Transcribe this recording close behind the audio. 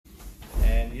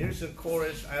here's a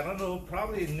chorus. I don't know,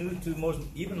 probably new to most.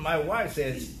 Even my wife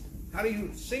says, "How do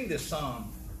you sing this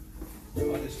song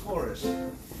or this chorus?"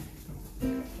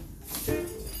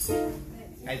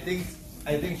 I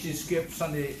think she skipped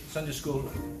Sunday school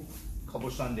a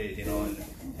couple Sundays, you know. And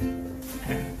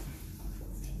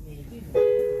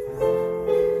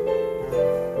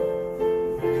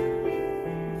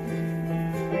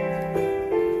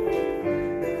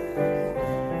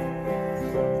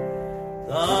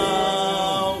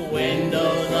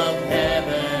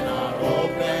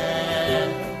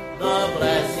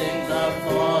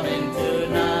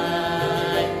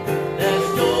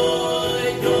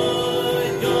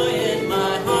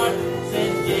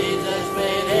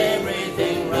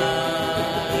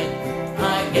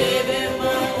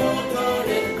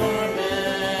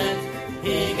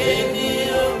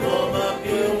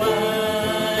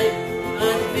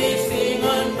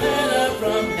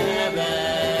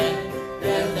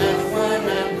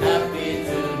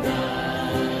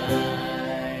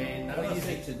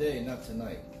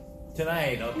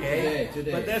tonight, okay?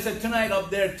 Today. But there's a tonight up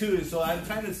there too, so I'm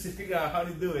trying to figure out how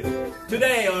to do it.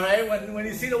 Today, all right? When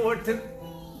you see the word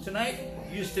tonight,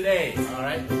 use today, all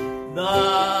right? The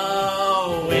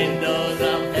windows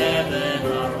of heaven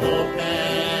are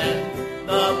open.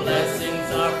 The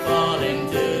blessings are falling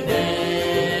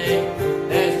today.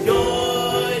 There's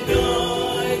joy,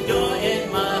 joy, joy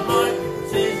in my heart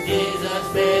since Jesus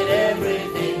made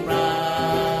everything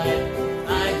right.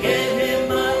 I gave him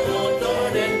my old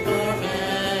Jordan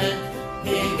garment.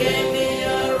 He gave me a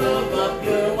robe of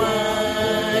pure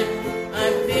white.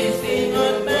 I'm feasting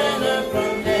on manna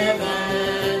from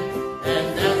heaven, and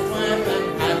that's why I'm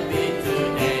happy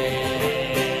today.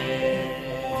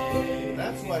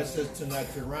 That's why it says tonight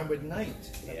to rhyme with night.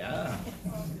 Yeah.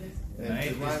 And Night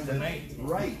to rhyme is with tonight.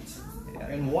 right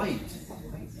and white.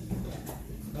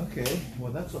 Okay,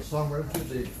 well that's a song where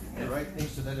the right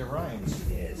things so that it rhymes.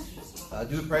 Yes.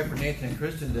 Do pray for Nathan and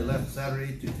Kristen. They left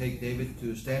Saturday to take David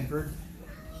to Stanford,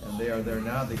 and they are there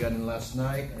now. They got in last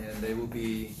night, and they will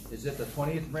be. Is it the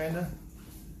 20th, Brenda?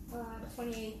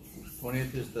 28th.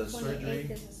 20th is the 28th surgery,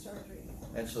 is the surgery.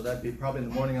 and so that'd be probably in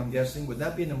the morning. I'm guessing. Would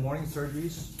that be in the morning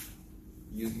surgeries?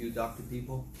 You doctor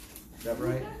people, is that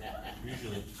right?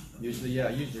 Usually,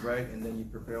 yeah, right. And then you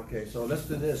prepare. Okay, so let's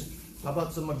do this. How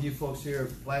about some of you folks here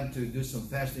plan to do some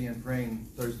fasting and praying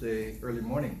Thursday early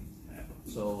morning?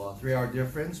 So 3-hour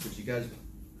difference. Would you guys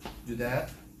do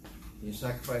that? You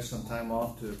sacrifice some time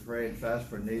off to pray and fast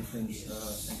for Nathan's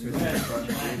and Christian's son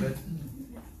David.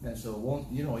 And so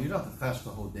you don't have to fast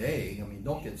the whole day. I mean,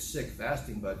 don't get sick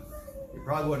fasting, but it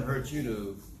probably wouldn't hurt you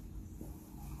to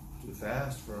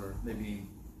fast for maybe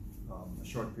a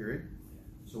short period.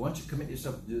 So once you commit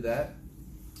yourself to do that,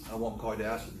 I won't call you to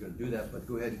ask if you're going to do that, but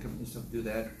go ahead and commit yourself to do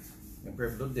that and pray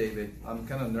for little David. I'm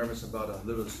kind of nervous about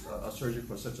a surgery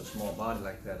for such a small body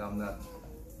like that. I'm not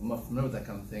familiar with that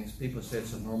kind of things. People say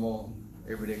it's a normal,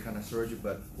 everyday kind of surgery,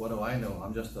 but what do I know?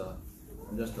 I'm just a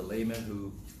layman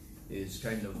who is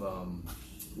kind of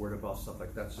worried about stuff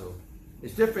like that. So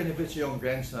it's different if it's your own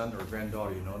grandson or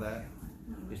granddaughter, you know that?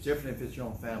 It's different if it's your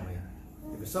own family.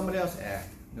 If it's somebody else,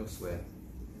 no sweat.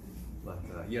 But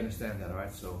you understand that, all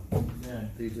right? So,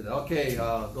 please do that. Okay,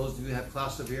 those of you who have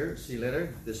class up here, see you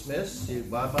later. Dismiss. See you.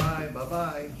 Bye-bye.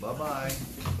 Bye-bye. Bye-bye.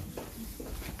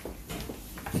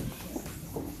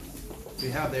 We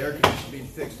have the air conditioner being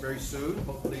fixed very soon,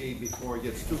 hopefully before it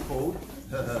gets too cold.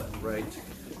 Right.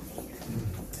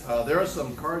 There are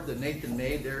some cards that Nathan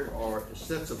made. There are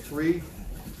sets of 3.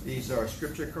 These are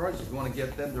scripture cards. If you want to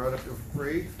get them, they're right up there for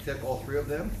free. Take all 3 of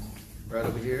them. Right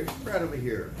over here. Right over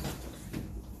here.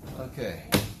 Okay.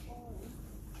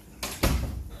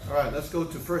 All right, let's go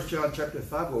to 1 John chapter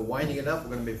 5. We're winding it up.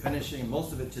 We're going to be finishing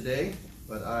most of it today,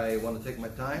 but I want to take my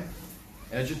time.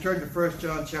 As you turn to 1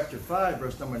 John chapter 5,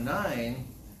 verse number 9,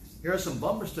 here are some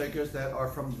bumper stickers that are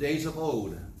from days of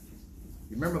old.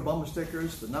 You remember bumper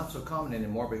stickers? They're not so common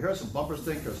anymore, but here are some bumper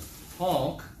stickers.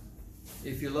 Honk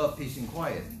if you love peace and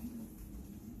quiet.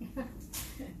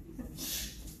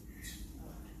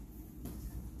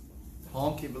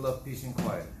 Honk if you love peace and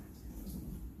quiet.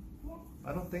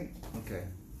 I don't think, okay.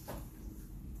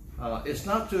 It's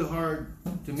not too hard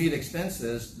to meet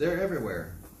expenses. They're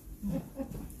everywhere.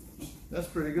 That's a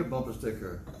pretty good bumper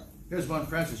sticker. Here's one,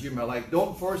 Francis, you might like.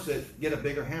 Don't force it, get a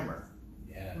bigger hammer.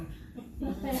 Yeah.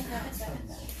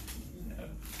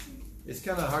 It's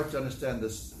kind of hard to understand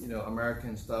this,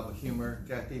 American style of humor,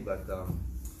 Kathy, but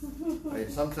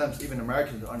sometimes even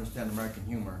Americans don't understand American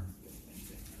humor.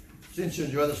 Since you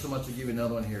enjoy this so much, I'll give you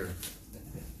another one here.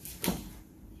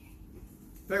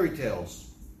 Fairy tales.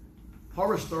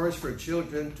 Horror stories for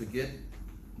children to get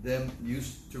them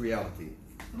used to reality.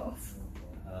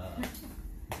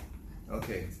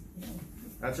 Okay.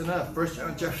 That's enough. 1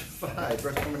 John chapter 5,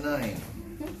 verse number 9.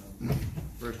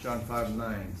 1 John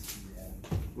 5:9.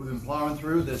 We've been plowing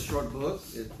through this short book.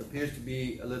 It appears to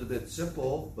be a little bit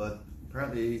simple, but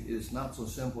apparently it's not so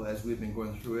simple as we've been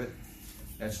going through it.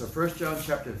 And so 1 John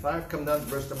chapter 5, come down to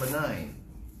verse number 9.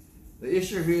 The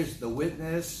issue here is the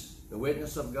witness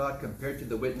of God compared to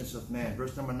the witness of man.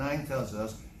 Verse number 9 tells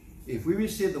us, if we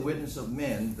receive the witness of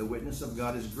men, the witness of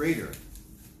God is greater.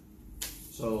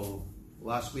 So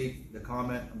last week, the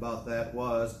comment about that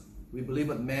was, we believe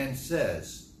what man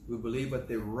says. We believe what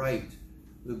they write.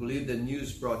 We believe the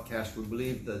news broadcast. We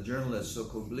believe the journalist,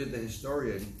 so-called. We believe the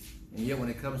historian. And yet when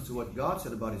it comes to what God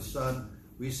said about his son,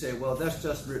 we say, well, that's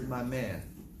just written by man.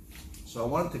 So I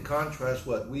wanted to contrast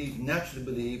what we naturally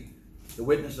believe, the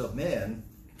witness of men,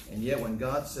 and yet when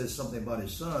God says something about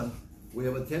his son, we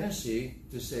have a tendency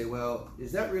to say, well,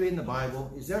 is that really in the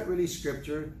Bible? Is that really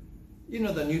scripture? You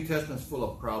know, the New Testament's full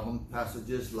of problem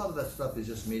passages. A lot of that stuff is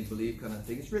just made-believe kind of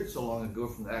thing. It's written so long ago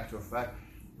from the actual fact.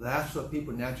 That's what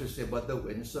people naturally say about the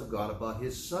witness of God about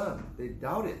his son. They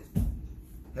doubt it.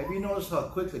 Have you noticed how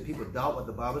quickly people doubt what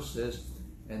the Bible says,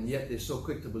 and yet they're so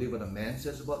quick to believe what a man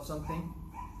says about something?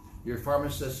 Your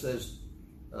pharmacist says,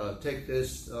 take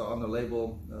this on the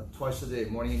label twice a day,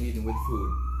 morning and evening with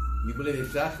food. You believe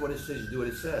exactly what it says, you do what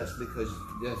it says, because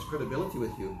there's credibility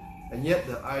with you. And yet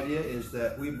the idea is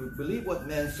that we believe what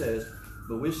man says,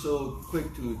 but we're so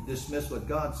quick to dismiss what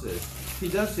God says. He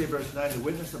does say, verse 9, the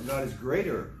witness of God is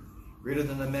greater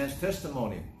than the man's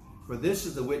testimony. For this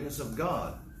is the witness of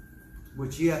God,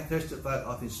 which he hath testified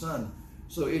of his son.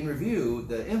 So in review,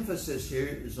 the emphasis here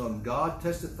is on God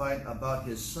testifying about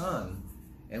his son.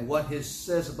 And what he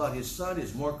says about his son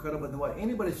is more credible than what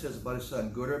anybody says about his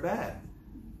son, good or bad.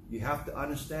 You have to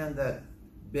understand that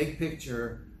big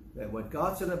picture, that what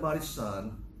God said about his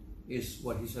son is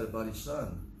what he said about his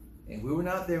son. And we were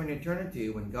not there in eternity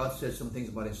when God said some things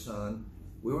about his son.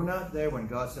 We were not there when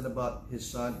God said about his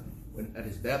son at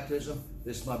his baptism,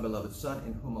 this is my beloved son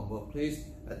in whom I'm well pleased.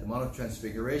 At the Mount of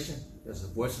Transfiguration, there's a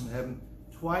voice from heaven.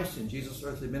 Twice in Jesus'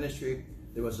 earthly ministry,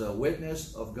 there was a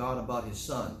witness of God about his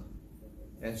son.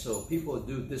 And so people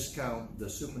do discount the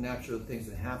supernatural things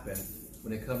that happen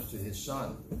when it comes to his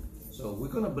son. So we're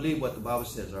going to believe what the Bible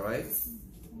says, all right?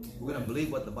 We're going to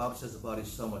believe what the Bible says about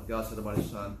his son, what God said about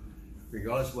his son,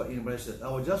 regardless of what anybody says.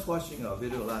 I was just watching a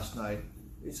video last night.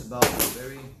 It's about a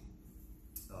very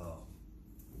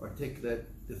articulate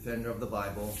defender of the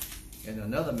Bible and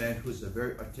another man who's a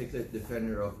very articulate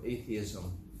defender of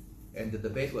atheism. And the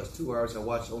debate was 2 hours. I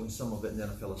watched only some of it and then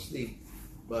I fell asleep.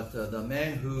 But the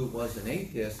man who was an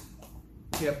atheist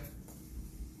kept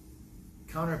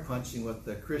counterpunching what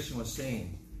the Christian was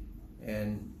saying.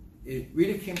 And it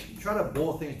really came, try to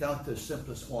boil things down to the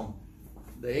simplest form.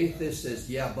 The atheist says,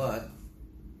 yeah, but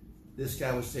this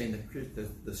guy was saying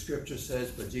the scripture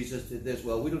says, but Jesus did this.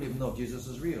 Well, we don't even know if Jesus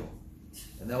is real.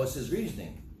 And that was his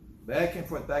reasoning. Back and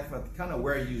forth, kind of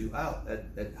wear you out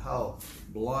at how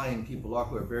blind people are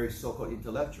who are very so-called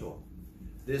intellectual.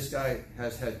 This guy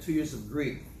has had 2 years of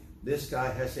Greek. This guy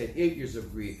has had 8 years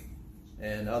of Greek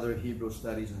and other Hebrew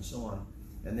studies and so on.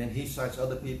 And then he cites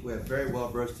other people who are very well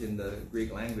versed in the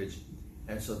Greek language.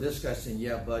 And so this guy's saying,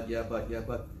 yeah, but.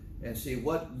 And see,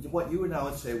 what you and I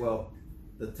would say, well,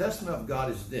 the testament of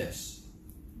God is this.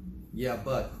 Yeah,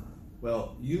 but.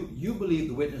 Well, you believe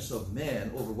the witness of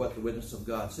man over what the witness of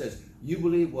God says. You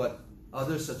believe what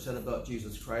others have said about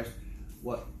Jesus Christ,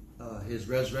 what his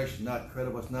resurrection is not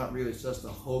credible, it's not real, it's just a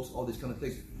hoax, all these kind of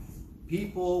things.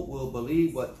 People will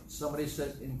believe what somebody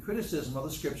said in criticism of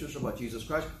the scriptures about Jesus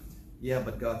Christ. Yeah,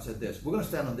 but God said this. We're going to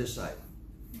stand on this side.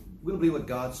 We're going to believe what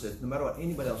God says, no matter what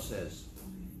anybody else says.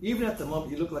 Even at the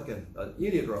moment you look like an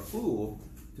idiot or a fool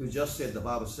who just said the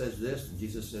Bible says this and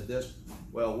Jesus said this.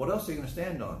 Well, what else are you going to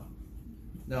stand on?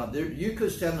 Now, you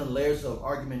could stand on layers of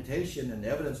argumentation and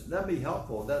evidence. That'd be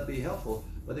helpful.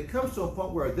 But it comes to a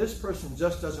point where this person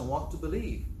just doesn't want to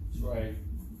believe. That's right.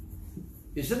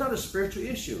 Is it not a spiritual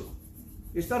issue?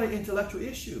 It's not an intellectual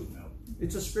issue. No.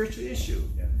 It's a spiritual issue.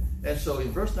 Yeah. And so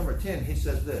in verse number 10, he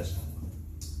says this.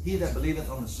 He that believeth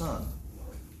on the Son.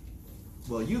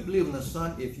 Well, you believe in the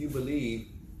Son if you believe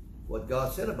what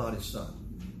God said about his Son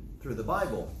through the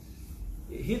Bible.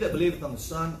 He that believeth on the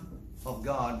Son of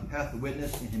God hath the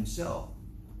witness in himself.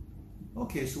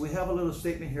 Okay, so we have a little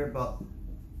statement here about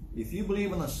if you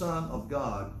believe in the Son of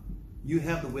God, you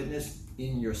have the witness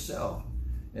in yourself.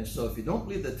 And so if you don't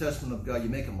believe the testament of God, you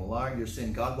make him a liar. You're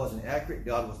saying God wasn't accurate,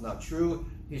 God was not true,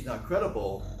 he's not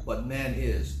credible, but man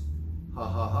is. Ha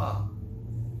ha ha.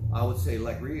 I would say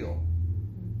like real.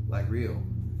 Like real.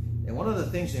 And one of the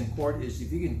things in court is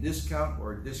if you can discount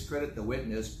or discredit the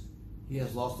witness, he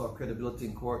has lost all credibility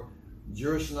in court.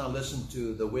 Jurors should not listen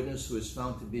to the witness who is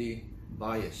found to be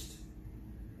biased.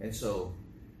 And so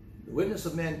the witness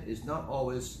of men is not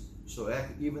always so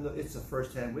accurate, even though it's a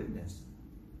first-hand witness.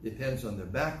 Depends on their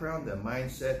background, their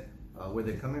mindset, where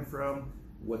they're coming from,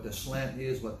 what the slant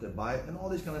is, what the bias, and all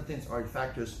these kind of things are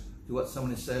factors to what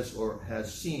somebody says or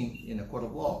has seen in a court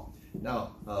of law.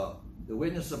 Now, the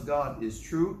witness of God is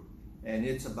true, and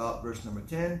it's about verse number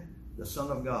 10, the Son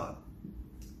of God.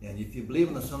 And if you believe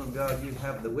in the Son of God, you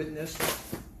have the witness.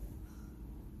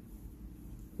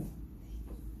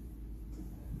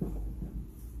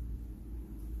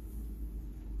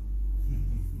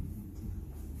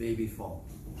 Baby fall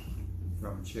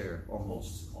from chair,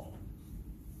 almost.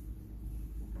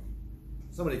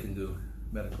 Somebody can do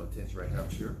medical attention right now, I'm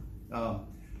sure.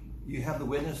 You have the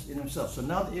witness in himself. So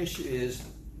now the issue is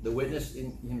the witness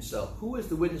in himself. Who is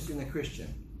the witness in the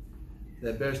Christian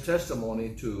that bears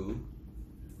testimony to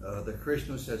the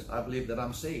Christian who says, I believe that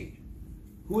I'm saved?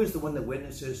 Who is the one that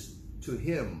witnesses to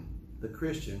him, the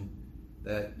Christian,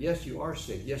 that yes, you are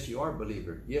saved, yes, you are a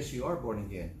believer, yes, you are born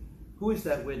again? Who is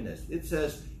that witness? It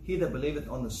says, he that believeth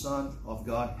on the Son of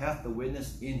God hath the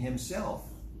witness in himself.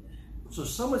 So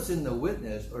someone's in the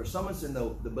witness, or someone's in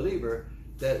the believer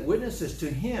that witnesses to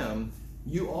him,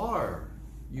 you are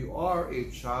a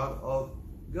child of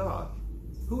God.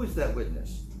 Who is that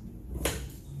witness?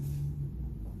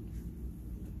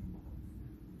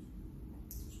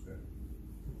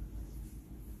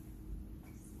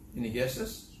 Any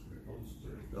guesses?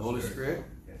 The Holy Spirit.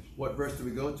 What verse do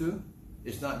we go to?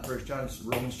 It's not in 1 John, it's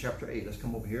Romans chapter 8. Let's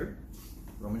come over here.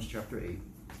 Romans chapter 8.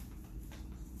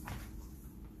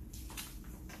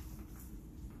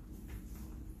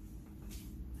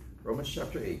 Romans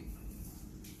chapter 8.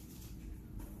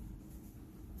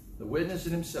 The witness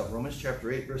in himself. Romans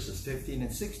chapter 8, verses 15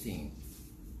 and 16.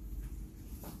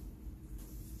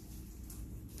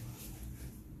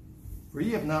 For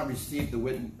ye have not received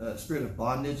the spirit of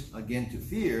bondage again to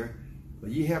fear, but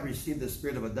ye have received the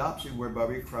spirit of adoption, whereby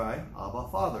we cry, Abba,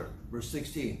 Father. Verse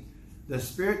 16. The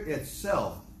Spirit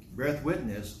itself beareth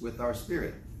witness with our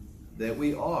spirit that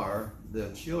we are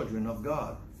the children of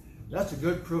God. That's a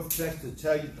good proof text to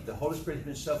tell you that the Holy Spirit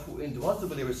himself, who indwells the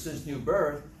believer since new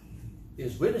birth,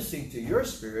 is witnessing to your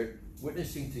spirit,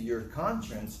 witnessing to your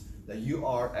conscience, that you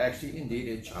are actually indeed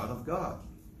a child of God.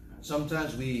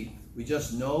 Sometimes we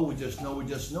just know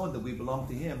that we belong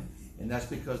to him. And that's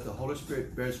because the Holy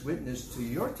Spirit bears witness to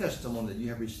your testimony that you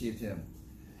have received him.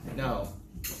 Now,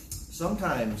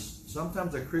 sometimes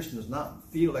a Christian does not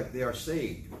feel like they are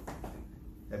saved.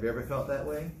 Have you ever felt that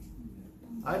way?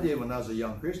 I did when I was a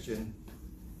young Christian.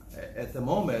 At the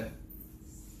moment,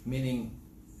 meaning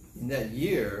in that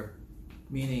year,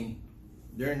 meaning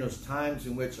during those times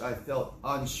in which I felt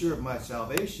unsure of my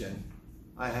salvation,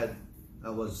 I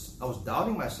was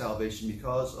doubting my salvation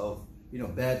because of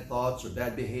bad thoughts or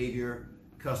bad behavior,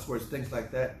 cuss words, things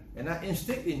like that. And I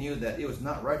instinctively knew that it was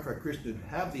not right for a Christian to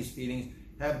have these feelings,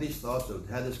 have these thoughts, or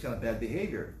have this kind of bad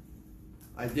behavior.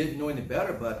 I didn't know any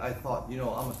better, but I thought, I'm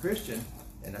a Christian,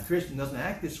 and a Christian doesn't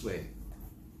act this way.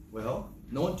 Well,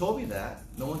 no one told me that.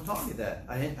 No one taught me that.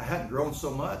 I hadn't grown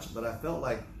so much, but I felt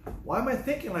like, why am I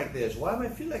thinking like this? Why am I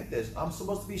feeling like this? I'm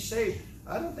supposed to be saved.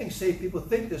 I don't think saved people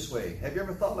think this way. Have you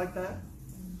ever thought like that?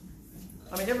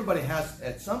 I mean, everybody has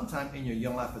at some time in your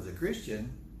young life as a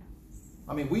Christian.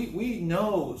 I mean, we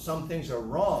know some things are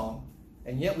wrong,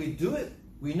 and yet we do it.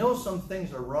 We know some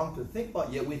things are wrong to think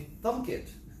about, yet we think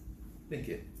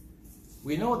it.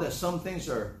 We know that some things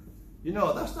are,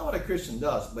 that's not what a Christian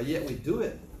does, but yet we do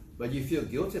it. But you feel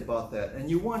guilty about that, and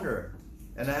you wonder.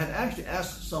 And I had actually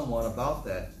asked someone about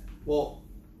that. Well,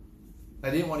 I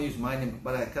didn't want to use my name,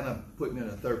 but I kind of put me in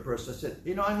a third person. I said,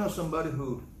 I know somebody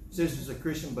who says he's a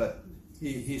Christian, but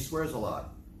he swears a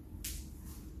lot.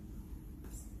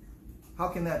 How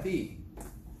can that be?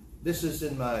 This is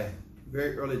in my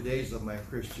very early days of my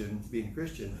being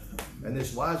Christian, and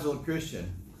this wise old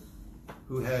Christian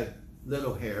who had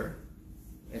little hair,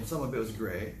 and some of it was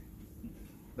gray.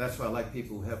 That's why I like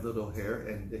people who have little hair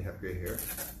and they have gray hair.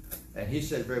 And he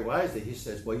said very wisely, he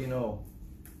says, well,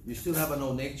 you still have an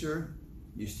old nature,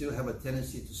 you still have a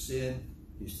tendency to sin,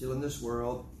 you're still in this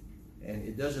world, and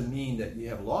it doesn't mean that you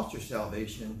have lost your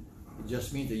salvation. It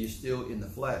just means that you're still in the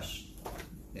flesh,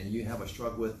 and you have a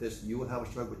struggle with this. You will have a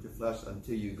struggle with your flesh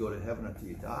until you go to heaven, until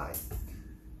you die.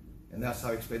 And that's how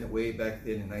I explained it way back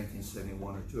then in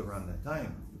 1971 or 2, around that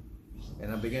time.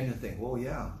 And I began to think, well,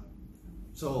 yeah.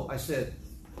 So I said,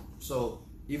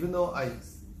 even though I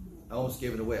almost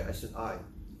gave it away. I said, my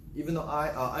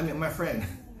friend,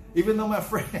 even though my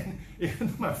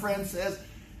friend says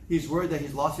he's worried that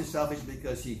he's lost his salvation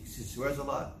because he swears a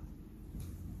lot.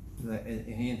 And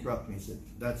he interrupted me. He said,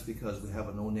 that's because we have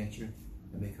an old nature,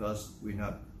 and because we're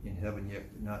not in heaven yet.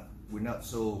 We're not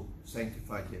so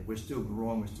sanctified yet. We're still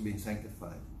growing. We're still being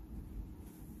sanctified.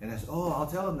 And I said, oh, I'll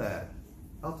tell him that.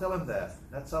 I'll tell him that.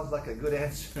 That sounds like a good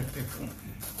answer.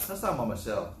 That's not by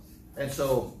myself. And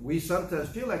so we sometimes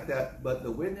feel like that, but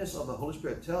the witness of the Holy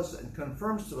Spirit tells us and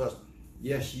confirms to us,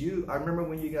 yes, I remember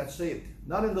when you got saved.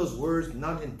 Not in those words,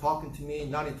 not in talking to me,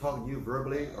 not in talking to you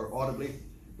verbally or audibly,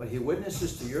 but he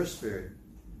witnesses to your spirit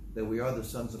that we are the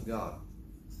sons of God.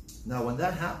 Now, when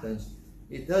that happens,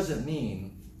 it doesn't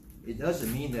mean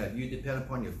that you depend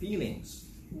upon your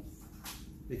feelings,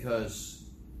 because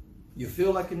you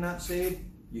feel like you're not saved,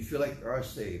 you feel like you are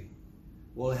saved.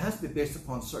 Well, it has to be based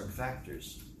upon certain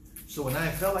factors. So when I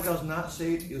felt like I was not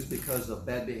saved, it was because of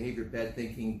bad behavior, bad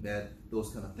thinking, those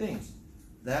kind of things.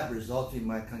 That resulted in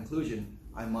my conclusion,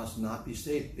 I must not be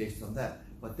saved based on that.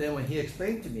 But then when he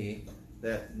explained to me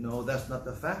that, no, that's not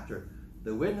the factor.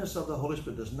 The witness of the Holy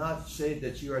Spirit does not say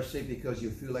that you are saved because you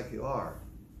feel like you are.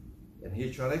 And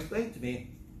he's trying to explain to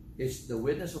me, it's the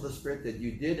witness of the Spirit that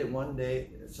you did at one day,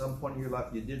 at some point in your life,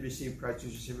 you did receive Christ, you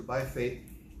received it by faith,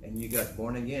 and you got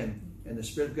born again. And the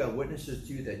Spirit of God witnesses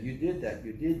to you that you did that,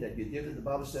 you did that, you did it. The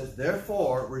Bible says,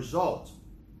 therefore, result,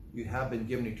 you have been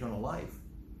given eternal life.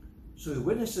 So he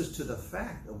witnesses to the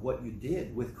fact of what you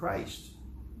did with Christ.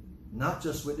 Not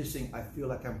just witnessing, I feel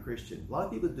like I'm Christian. A lot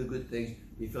of people do good things,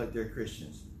 they feel like they're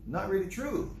Christians. Not really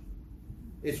true.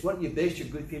 It's what you base your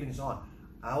good feelings on.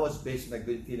 I was basing my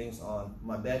good feelings on,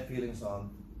 my bad feelings on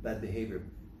bad behavior.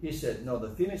 He said, no, the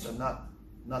feelings are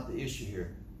not the issue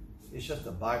here. It's just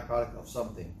a byproduct of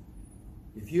something.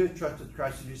 If you have trusted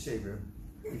Christ as your Savior,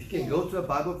 if you can go to a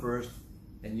Bible verse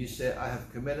and you say, I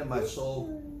have committed my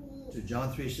soul to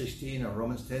John 3:16 or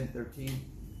Romans 10:13,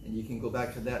 and you can go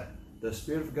back to that, the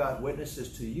Spirit of God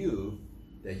witnesses to you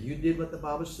that you did what the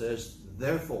Bible says,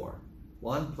 therefore,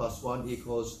 1 + 1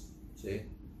 equals, see,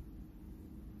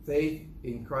 faith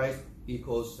in Christ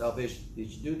equals salvation. Did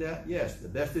you do that? Yes. The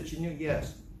best that you knew?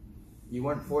 Yes. You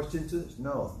weren't forced into this?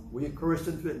 No. Were you coerced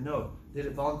into it? No. Did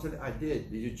it voluntarily? I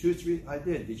did. Did you choose to read? I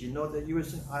did. Did you know that you were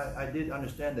sin? I did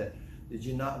understand that. Did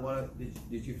you not want to?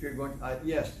 Did you fear going?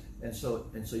 Yes. And so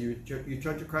you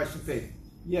turned to Christ in faith.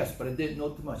 Yes, but I didn't know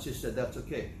too much. He said that's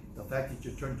okay. The fact that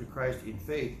you turned to Christ in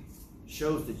faith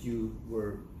shows that you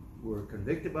were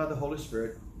convicted by the Holy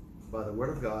Spirit, by the Word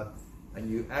of God, and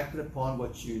you acted upon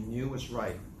what you knew was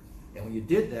right. And when you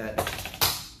did that,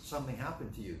 something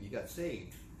happened to you. You got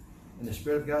saved. And the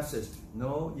Spirit of God says,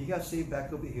 no, you got saved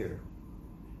back over here.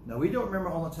 Now, we don't remember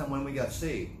all the time when we got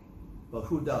saved, but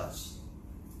who does?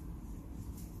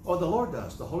 Oh, the Lord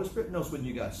does. The Holy Spirit knows when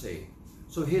you got saved.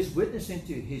 So he's witnessing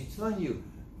to you. He's telling you,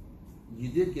 you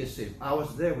did get saved. I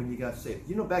was there when you got saved.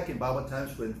 You know, back in Bible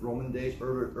times, when Roman days,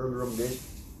 early Roman days,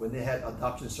 when they had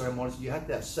adoption ceremonies, you had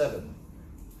to have 7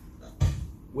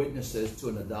 witnesses to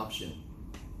an adoption.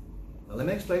 Now, let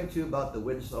me explain to you about the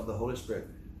witness of the Holy Spirit.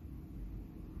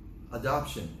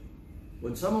 Adoption.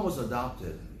 When someone was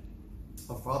adopted,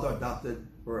 a father adopted,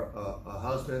 or a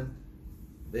husband,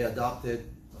 they adopted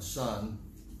a son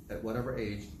at whatever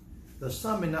age. The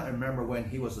son may not remember when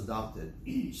he was adopted.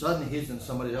 Suddenly he's in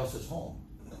somebody else's home.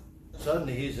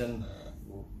 Suddenly he's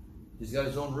got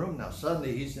his own room now.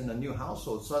 Suddenly he's in a new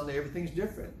household. Suddenly everything's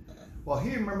different. Well,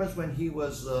 he remembers when he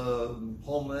was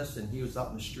homeless and he was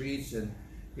out in the streets and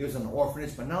he was in an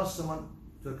orphanage, but now someone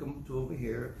took him to over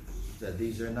here, said,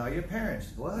 these are now your parents.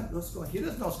 What? What's going on? He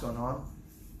doesn't know what's going on.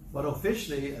 But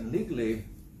officially and legally,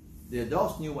 the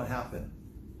adults knew what happened.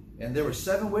 And there were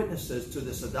 7 witnesses to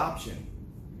this adoption.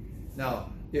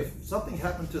 Now, if something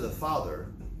happened to the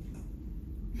father,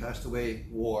 passed away,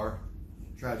 war,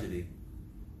 tragedy,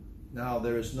 now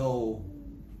there is no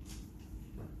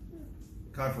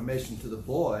confirmation to the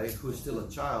boy, who is still a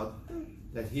child,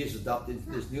 that he is adopted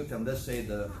into this new family. Let's say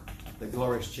the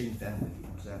Glorious Chain family,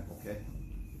 for example, okay?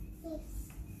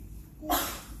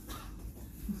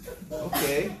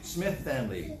 Okay, Smith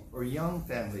family, or Young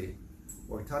family,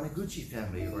 or Taniguchi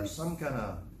family, or some kind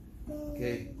of,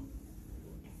 okay?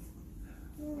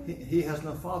 He has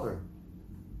no father.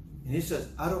 And he says,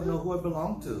 I don't know who I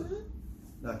belong to.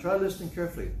 Now try listening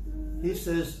carefully. He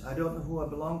says, I don't know who I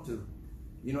belong to.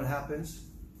 You know what happens?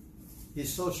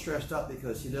 He's so stressed out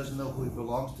because he doesn't know who he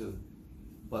belongs to.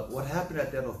 But what happened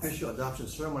at that official adoption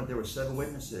ceremony, there were 7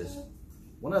 witnesses.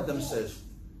 One of them says,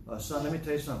 son, let me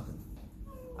tell you something.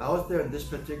 I was there in this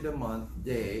particular month,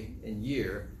 day, and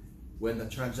year when the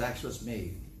transaction was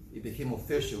made. It became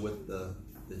official with the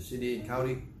city and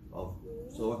county of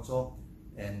so-and-so,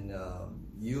 and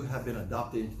you have been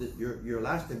adopted into this. Your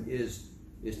last name is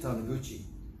Taniguchi.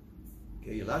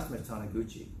 Okay, your last name is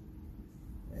Taniguchi.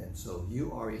 And so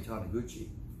you are a Taniguchi.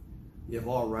 You have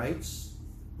all rights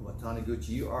of a Taniguchi.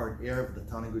 You are an heir of the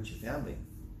Taniguchi family.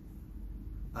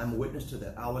 I'm a witness to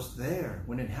that. I was there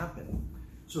when it happened.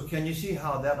 So can you see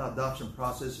how that adoption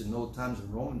process in old times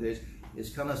in Roman days is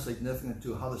kind of significant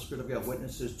to how the Spirit of God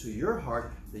witnesses to your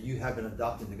heart that you have been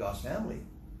adopted into God's family?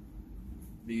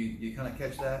 Do you kind of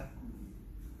catch that?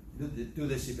 Do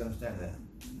this if you understand that.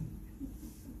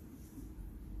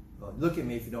 Well, look at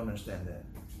me if you don't understand that.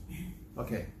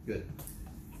 Okay, good.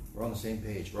 We're on the same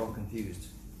page. We're all confused.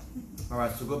 All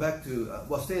right, so go back to,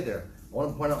 stay there. I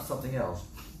want to point out something else.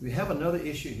 We have another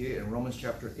issue here in Romans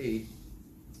chapter 8,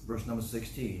 verse number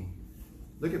 16.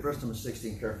 Look at verse number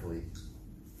 16 carefully.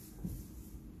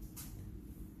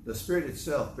 The Spirit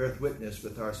itself beareth witness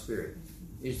with our spirit.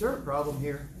 Is there a problem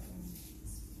here?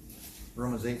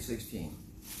 Romans 8:16.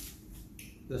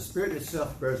 The Spirit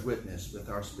itself bears witness with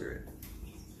our spirit.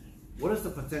 What is the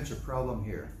potential problem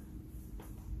here?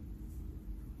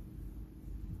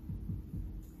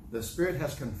 The Spirit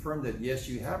has confirmed that, yes,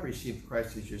 you have received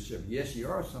Christ as your Savior. Yes, you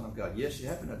are a son of God. Yes, you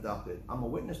have been adopted. I'm a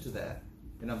witness to that.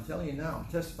 And I'm telling you now,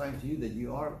 I'm testifying to you that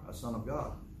you are a son of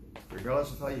God,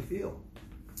 regardless of how you feel.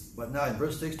 But now in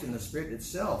verse 16, the Spirit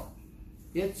itself,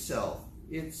 Spirit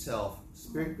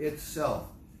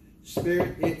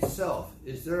itself.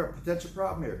 Is there a potential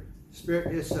problem here?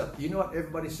 Spirit itself. Do you know what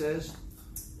everybody says?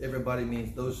 Everybody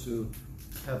means those who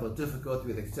have a difficulty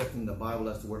with accepting the Bible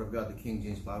as the Word of God, the King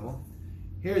James Bible.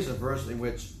 Here's a verse in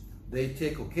which they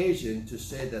take occasion to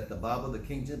say that the Bible, the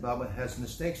King James Bible, has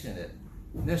mistakes in it,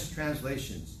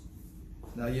 mistranslations.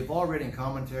 Now, you've all read in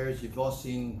commentaries, you've all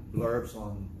seen blurbs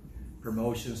on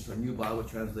promotions for new Bible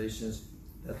translations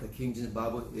that the King James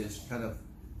Bible is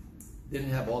didn't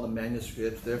have all the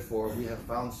manuscripts. Therefore, we have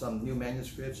found some new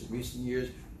manuscripts in recent years,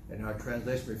 and our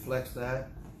translation reflects that.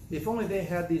 If only they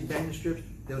had these manuscripts,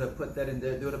 they would have put that in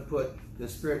there. They would have put the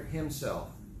Spirit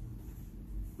Himself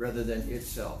rather than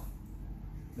itself.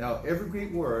 Now, every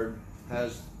Greek word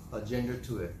has a gender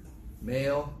to it.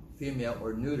 Male, female,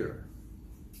 or neuter.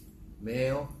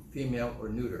 Male, female, or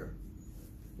neuter.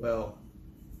 Well,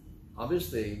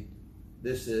 obviously,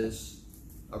 this is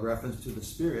a reference to the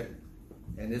Spirit,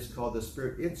 and it's called the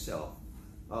Spirit itself.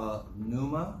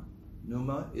 Pneuma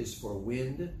is for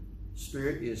wind.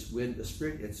 Spirit is wind, the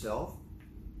Spirit itself.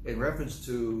 In reference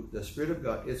to the Spirit of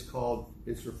God,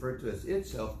 it's referred to as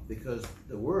itself because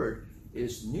the word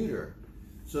is neuter.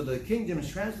 So the King James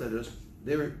translators,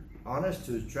 they were honest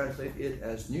to translate it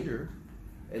as neuter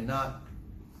and not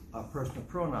a personal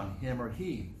pronoun, him or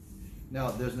he. Now,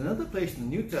 there's another place in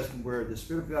the New Testament where the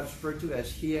Spirit of God is referred to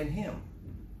as he and him.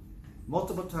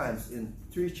 Multiple times in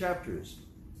 3 chapters.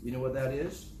 You know what that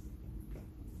is?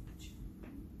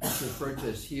 It's referred to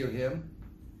as he or him.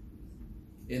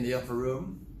 In the upper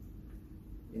room.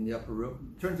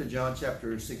 Turn to John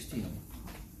chapter 16.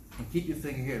 And keep your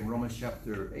finger here in Romans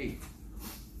chapter 8.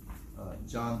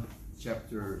 John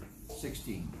chapter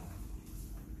 16.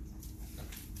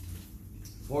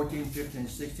 14, 15, and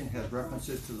 16 has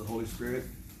references to the Holy Spirit,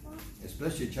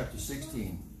 especially chapter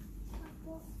 16.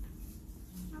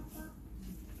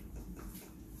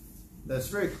 That's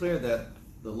very clear that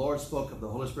the Lord spoke of the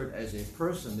Holy Spirit as a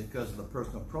person because of the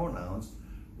personal pronouns.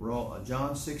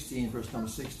 John 16, verse number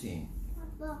 16.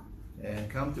 And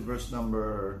come to verse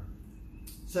number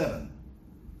 7.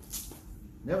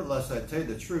 Nevertheless, I tell you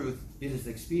the truth, it is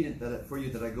expedient for you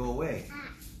that I go away.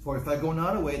 For if I go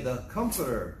not away, the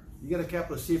Comforter, you get a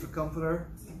capital C for Comforter?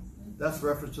 That's a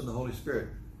reference to the Holy Spirit.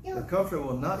 The Comforter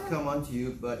will not come unto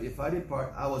you, but if I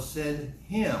depart, I will send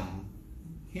him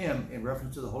in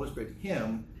reference to the Holy Spirit,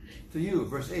 him to you.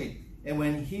 Verse 8. And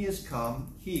when he is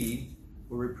come, he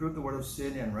will reprove the word of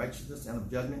sin and righteousness and of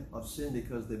judgment, of sin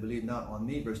because they believe not on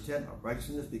me. Verse 10, of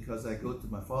righteousness because I go to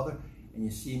my Father and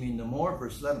you see me no more.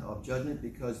 Verse 11, of judgment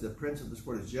because the prince of this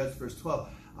world is judged. Verse 12,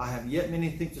 I have yet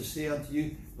many things to say unto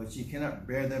you, but ye cannot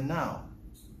bear them now.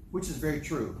 Which is very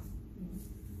true.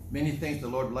 Many things the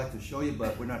Lord would like to show you,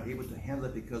 but we're not able to handle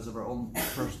it because of our own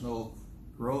personal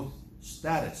growth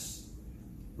status.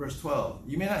 Verse 12,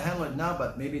 you may not handle it now,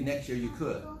 but maybe next year you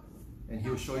could. And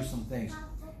he'll show you some things.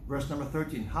 Verse number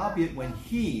 13, howbeit when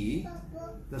he,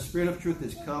 the Spirit of truth,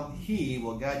 is come, he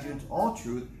will guide you into all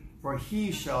truth, for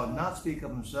he shall not speak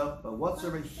of himself, but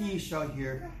whatsoever he shall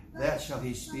hear, that shall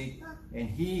he speak, and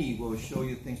he will show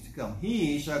you things to come.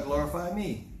 He shall glorify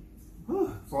me.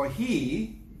 For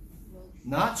he,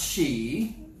 not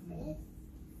she,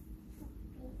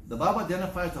 the Bible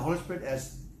identifies the Holy Spirit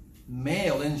as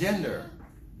male in gender.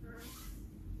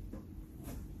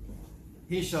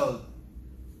 He shall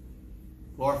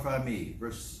glorify me.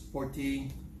 Verse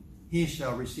 14, he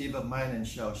shall receive of mine and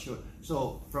shall show it.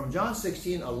 So from John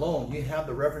 16 alone, you have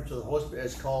the reference to the Holy Spirit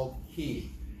as called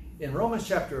He. In Romans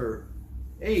chapter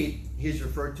 8, He's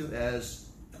referred to as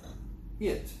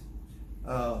it.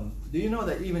 Do you know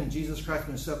that even Jesus Christ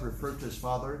himself referred to his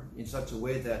Father in such a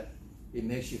way that it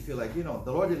makes you feel like,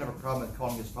 the Lord didn't have a problem with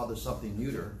calling his Father something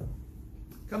neuter.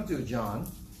 Come to John,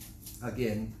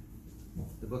 again,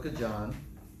 the book of John,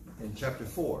 in chapter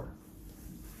 4.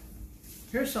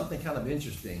 Here's something kind of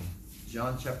interesting.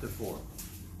 John chapter 4.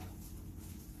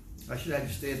 I should have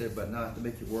you stay there, but not to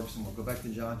make it work, so we'll go back to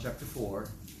John chapter 4.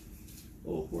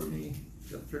 Oh, poor me.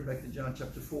 Got to turn back to John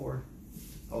chapter 4.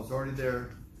 I was already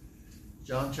there.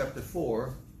 John chapter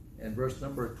 4 and verse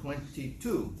number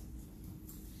 22.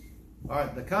 All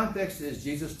right, the context is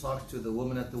Jesus talks to the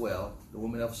woman at the well, the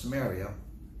woman of Samaria,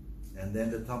 and then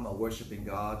they're talking about worshiping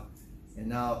God. And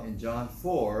now in John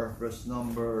 4, verse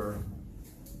number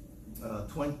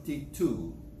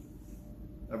 22,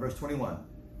 verse 21,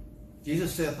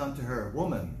 Jesus saith unto her,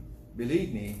 Woman,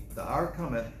 believe me, the hour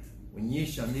cometh when ye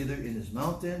shall neither in this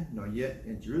mountain nor yet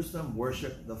in Jerusalem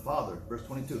worship the Father. Verse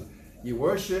 22, you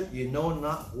worship, you know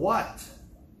not what.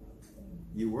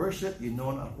 You worship, you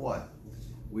know not what.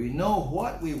 We know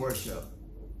what we worship,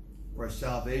 for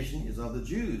salvation is of the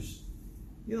Jews.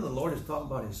 The Lord is talking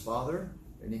about his Father,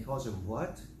 and he calls him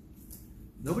what?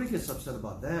 Nobody gets upset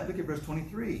about that. Look at verse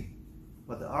 23.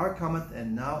 But the hour cometh,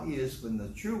 and now is, when the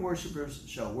true worshipers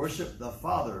shall worship the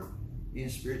Father in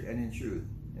spirit and in truth,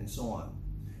 and so on.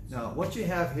 Now, what you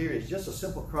have here is just a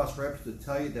simple cross-reference to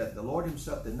tell you that the Lord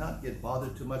himself did not get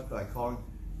bothered too much by calling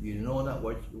you know not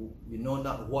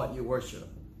what you worship.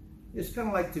 It's kind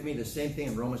of like, to me, the same thing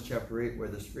in Romans chapter 8, where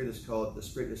the Spirit is called, the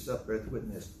Spirit itself beareth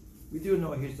witness. We do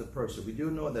know he's the person. We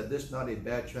do know that this is not a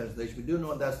bad translation. We do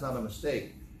know that's not a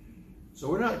mistake. So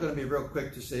we're not going to be real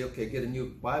quick to say, okay, get a new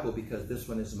Bible because this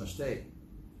one is a mistake.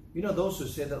 Those who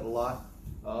say that a lot,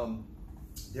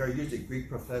 they are usually Greek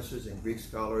professors and Greek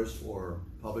scholars or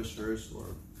publishers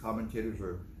or commentators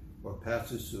or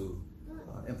pastors who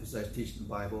emphasize teaching the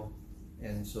Bible.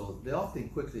 And so they often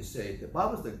quickly say,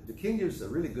 the King James is a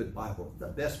really good Bible, the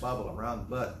best Bible around,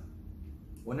 but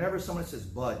whenever someone says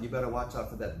but, you better watch out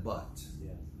for that but.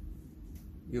 Yeah.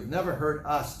 You've never heard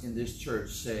us in this church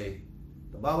say,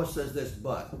 the Bible says this,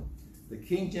 but. The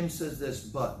King James says this,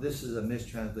 but. This is a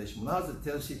mistranslation. When I was at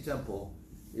Tennessee Temple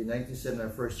in 1970, our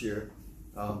first year,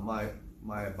 my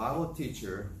Bible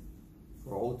teacher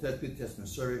for Old Testament, New Testament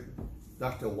survey,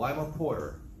 Dr. Wyman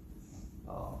Porter,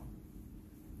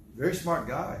 very smart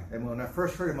guy. And when I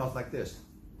first heard him, I was like this,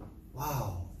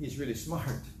 wow, he's really smart.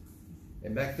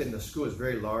 And back then the school was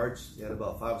very large. They had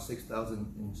about 5,000 or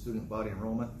 6,000 in student body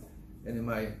enrollment. And in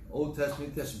my Old Testament,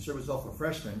 New Testament service all for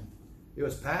freshmen, it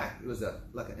was packed. It was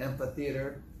like an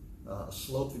amphitheater,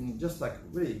 sloping, just like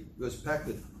really, it was packed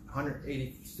with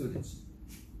 180 students,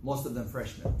 most of them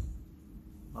freshmen.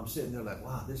 I'm sitting there like,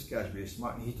 wow, this guy's really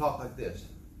smart. And he talked like this,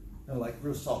 and like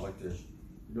real soft like this.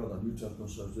 The New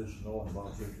Testament says this, and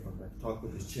about this, talk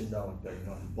with his chin down like that,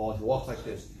 his balls. He walks like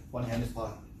this, one hand in his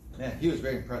pocket. Man, he was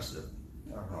very impressive.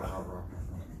 Kind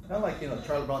of like,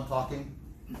 Charlie Brown talking,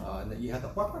 and then you have the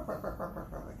like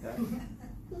that.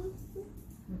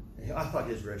 I thought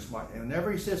he was very smart. And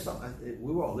whenever he says something,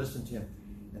 we were all listening to him.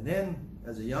 And then,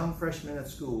 as a young freshman at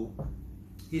school,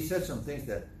 he said some things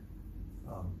that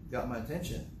got my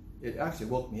attention. It actually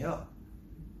woke me up.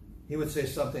 He would say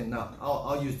something, now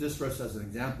I'll use this verse as an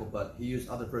example, but he used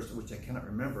other verses which I cannot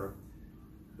remember.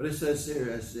 But it says here,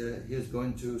 as he was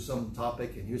going to some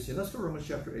topic, and he would say, let's go to Romans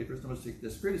chapter 8, verse number 6.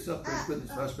 The Spirit itself bears witness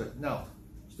to our spirit. Now,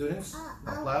 students,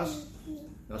 now class.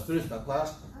 Now, students, now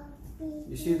class.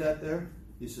 You see that there?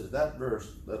 He says that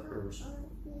verse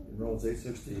in Romans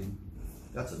 8:16,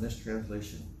 that's a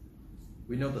mistranslation.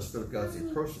 We know the Spirit of God is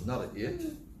a person, not an it.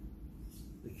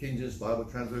 The King James Bible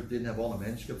translator didn't have all the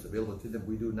manuscripts available to them.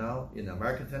 We do now in the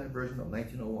American Standard Version of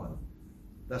 1901.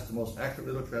 That's the most accurate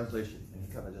little translation, and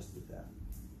he kind of just did that.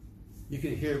 You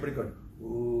could hear everybody going,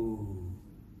 ooh,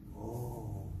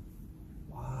 oh,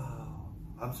 wow.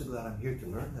 I'm so glad I'm here to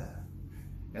learn that.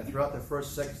 And throughout the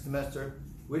first, second semester,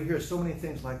 we'd hear so many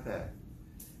things like that.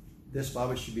 This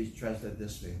Bible should be translated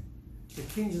this way. The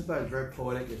King James Bible is very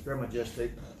poetic, it's very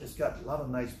majestic. It's got a lot of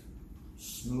nice,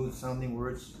 smooth sounding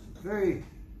words, very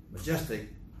majestic.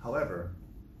 However,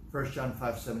 1 John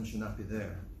 5:7 should not be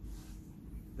there.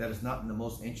 That is not in the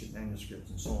most ancient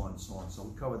manuscripts, and so on and so on. So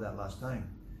we covered that last time.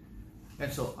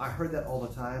 And so I heard that all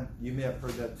the time. You may have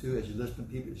heard that too as you listen to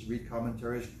people, as you read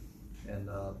commentaries, and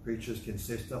preachers can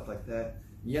say stuff like that.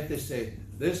 And yet they say,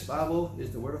 this Bible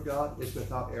is the Word of God, it's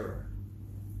without error.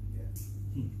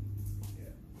 Yeah.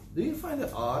 Do you find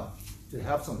it odd to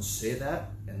have someone say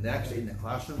that, and actually in the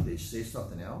classroom they say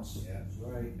something else. Yeah, that's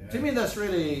right. Yeah. To me, that's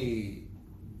really,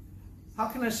 how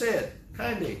can I say it?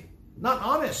 Kindly, not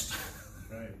honest.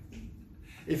 Right.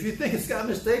 If you think it's got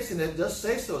mistakes in it, just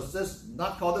say so. It's just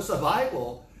not call this a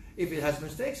Bible if it has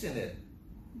mistakes in it.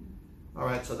 All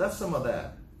right, so that's some of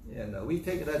that. And we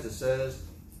take it as it says.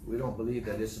 We don't believe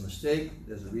that it's a mistake.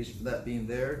 There's a reason for that being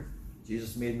there.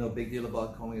 Jesus made no big deal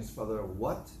about calling his Father a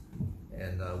what.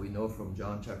 And we know from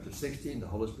John chapter 16, the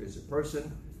Holy Spirit is a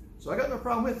person. So I got no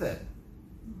problem with that.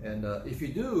 And if you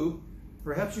do,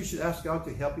 perhaps you should ask God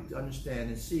to help you to understand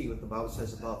and see what the Bible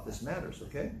says about this matters,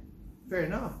 okay? Fair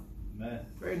enough. Amen.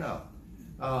 Fair enough.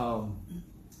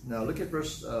 Now look at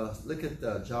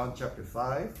John chapter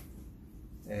 5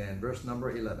 and verse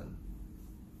number 11.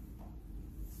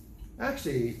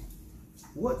 Actually,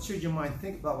 what should your mind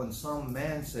think about when some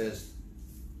man says,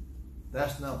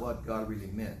 that's not what God really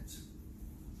meant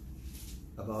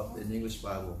about an English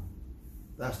Bible?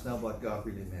 That's not what God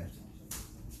really meant.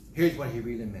 Here's what he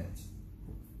really meant.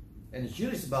 And it's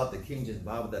usually about the King James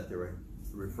Bible that they're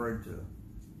referring to.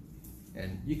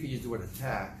 And you could use the word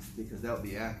attack because that would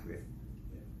be accurate.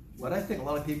 But I think a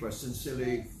lot of people are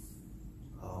sincerely,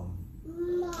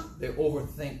 they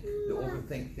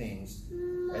overthink things,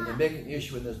 and they make an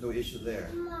issue when there's no issue there.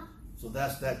 So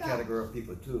that's that category of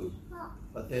people too.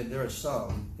 But then there are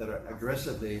some that are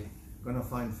aggressively going to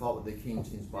find fault with the King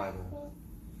James Bible.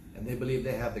 And they believe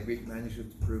they have the Greek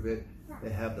manuscript to prove it. They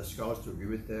have the scholars to agree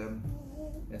with them.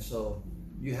 And so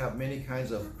you have many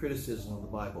kinds of criticism of the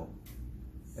Bible.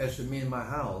 As for me and my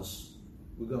house,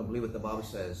 we're going to believe what the Bible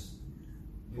says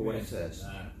for what it says.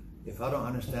 If I don't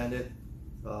understand it,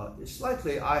 it's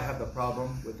likely I have the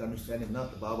problem with understanding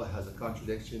not the Bible has a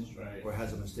contradiction or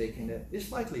has a mistake in it.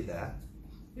 It's likely that.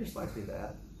 It's likely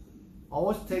that.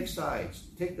 Always take sides.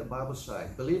 Take the Bible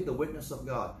side. Believe the witness of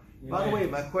God. Amen. By the way,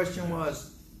 my question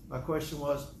was,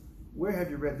 where have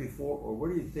you read before, or what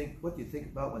do you think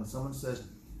about when someone says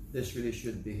this really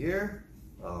shouldn't be here?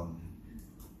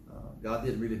 God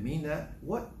didn't really mean that.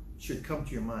 What should come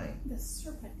to your mind? The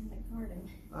serpent in the garden.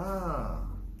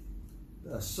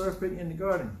 The serpent in the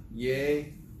garden.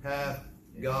 Yea, hath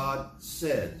God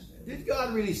said. Did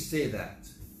God really say that?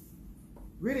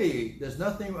 Really, there's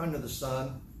nothing under the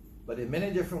sun, but in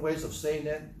many different ways of saying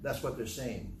that, that's what they're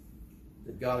saying.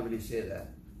 Did God really say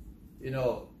that? You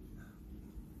know,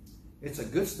 it's a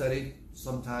good study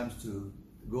sometimes to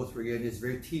go through again. It's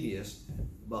very tedious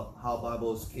about how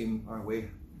Bibles came our way,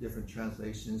 different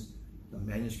translations, the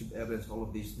manuscript evidence, all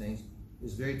of these things.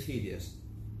 It's very tedious.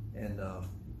 And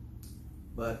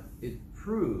but it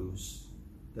proves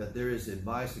that there is a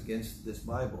bias against this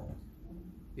Bible.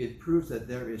 It proves that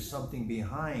there is something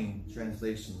behind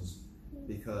translations,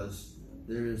 because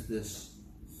there is this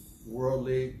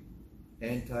worldly,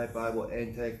 anti-Bible,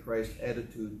 anti-Christ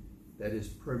attitude that is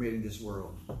permeating this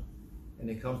world. And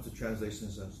it comes to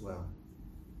translations as well.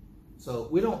 So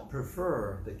we don't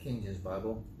prefer the King James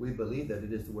Bible. We believe that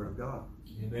it is the Word of God.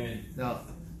 Amen. Now,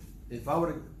 if I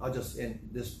were to, I'll just end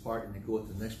this part and then go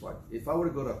to the next part. If I were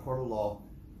to go to a court of law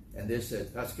and they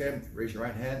said, Pastor Kevin, raise your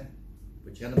right hand,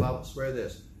 put your hand in the Bible, swear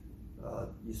this.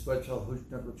 You swear to tell who's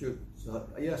not the truth? So,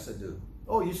 yes, I do.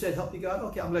 Oh, you said help you God?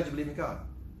 Okay, I'm glad you believe in God.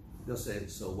 They'll say,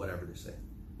 so whatever they say.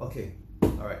 Okay,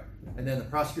 all right. And then the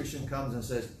prosecution comes and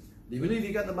says, do you believe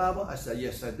you got the Bible? I said,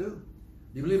 yes, I do.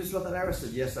 Do you believe it's what the error? I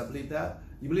said, yes, I believe that.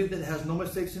 You believe that it has no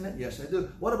mistakes in it? Yes, I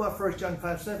do. What about 1 John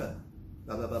 5:7?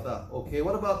 Blah, blah, blah, blah. Okay,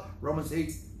 what about Romans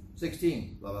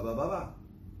 8:16? Blah, blah, blah, blah, blah.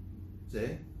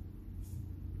 See?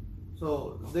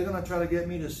 So they're going to try to get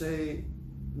me to say,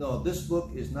 no, this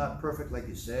book is not perfect like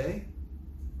you say.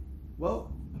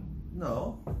 Well,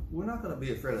 no, we're not going to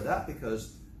be afraid of that,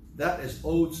 because that is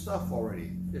old stuff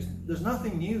already. There's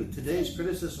nothing new. Today's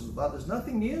criticism about there's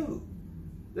nothing new.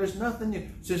 There's nothing new.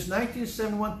 Since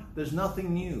 1971, there's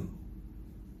nothing new.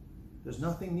 There's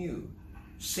nothing new.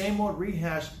 Same old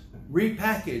rehashed,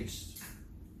 repackaged.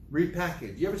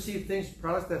 You ever see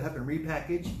products that have been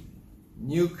repackaged?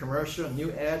 New commercial,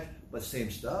 new ad, but same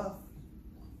stuff.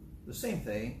 The same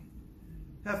thing.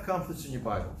 Have confidence in your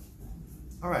Bible.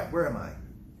 All right, where am I?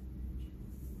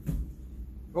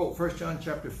 Oh, 1 John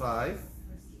chapter 5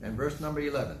 and verse number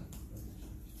 11.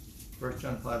 1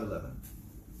 John 5:11.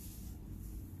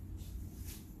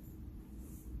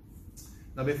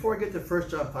 Now, before I get to 1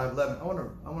 John 5:11,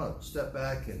 I want to step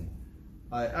back, and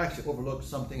I actually overlooked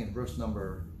something in verse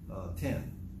number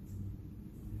 10.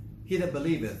 He that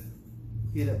believeth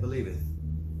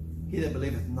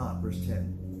not, verse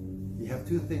 10. You have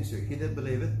two things here: he that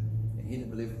believeth and he that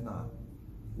believeth not.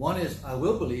 One is I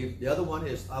will believe, the other one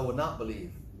is I will not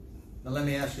believe. Now let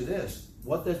me ask you this: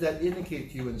 What does that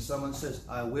indicate to you when someone says,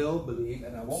 I will believe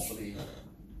and I won't believe?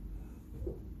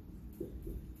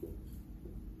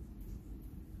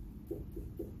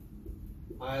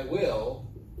 I will,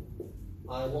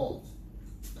 I won't.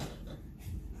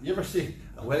 You ever see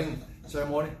a wedding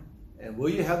ceremony? And will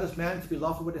you have this man to be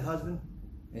lawful with the husband?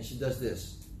 And she does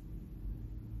this.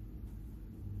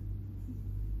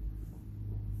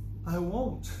 I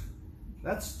won't.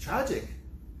 That's tragic.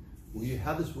 Will you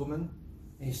have this woman?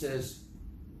 And he says,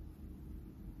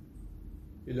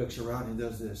 he looks around and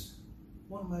does this.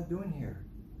 What am I doing here?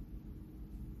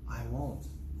 I won't.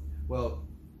 Well,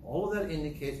 all of that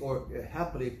indicates, or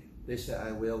happily, they say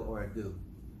I will or I do.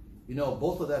 You know,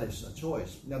 both of that is a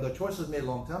choice. Now, the choice was made a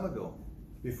long time ago,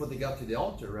 before they got to the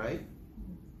altar, right?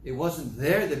 It wasn't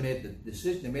there they made the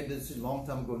decision. They made the decision a long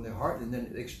time ago in their heart, and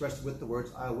then expressed it with the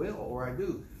words, I will or I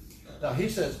do. Now, he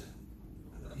says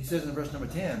in verse number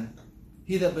 10,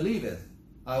 he that believeth,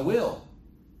 I will.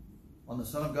 On the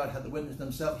Son of God hath the witness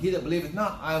himself. He that believeth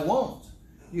not, I won't.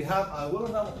 You have I will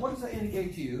and I won't. What does that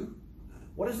indicate to you?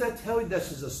 What does that tell you?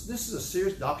 This is a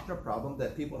serious doctrinal problem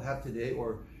that people have today,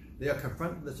 or they are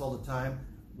confronted with this all the time.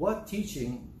 What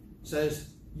teaching says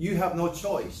you have no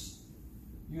choice?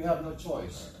 You have no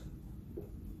choice.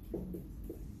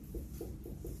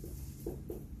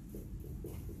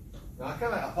 Now, I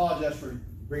kind of apologize for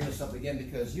bringing this up again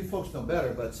because you folks know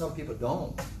better, but some people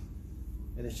don't.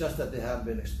 And it's just that they haven't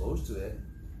been exposed to it.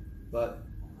 But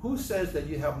who says that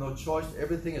you have no choice?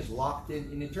 Everything is locked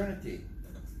in eternity.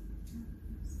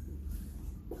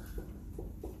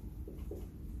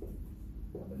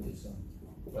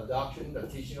 The doctrine, the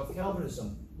teaching of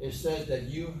Calvinism, it says that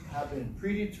you have been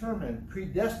predetermined,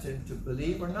 predestined to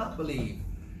believe or not believe.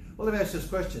 Well, let me ask this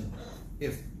question.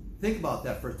 Think about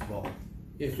that first of all.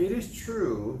 If it is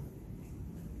true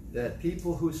that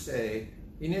people who say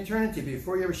in eternity,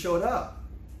 before you ever showed up,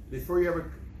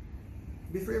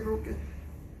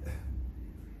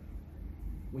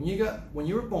 when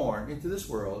you were born into this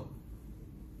world,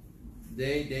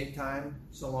 day, time,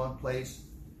 so on, place,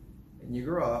 and you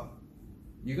grow up,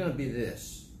 you're going to be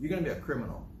this. You're going to be a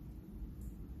criminal.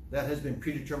 That has been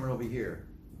predetermined over here.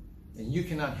 And you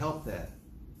cannot help that.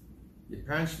 Your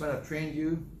parents might have trained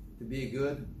you to be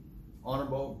good,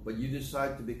 honorable, but you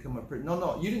decide to become a criminal.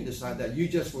 No, you didn't decide that. You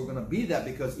just were going to be that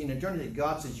because in eternity,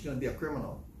 God says you're going to be a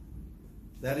criminal.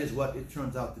 That is what it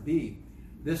turns out to be.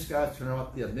 This guy's turned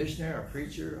out to be a missionary, a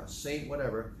preacher, a saint,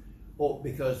 whatever. Oh,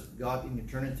 because God in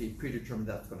eternity predetermined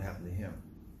that's going to happen to him.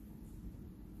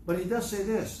 But he does say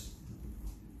this.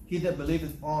 He that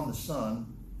believeth on the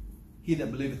Son, he that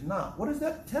believeth not. What does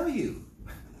that tell you?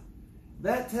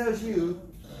 That tells you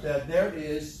that there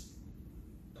is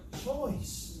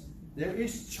choice. There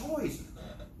is choice.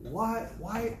 Why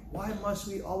must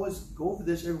we always go for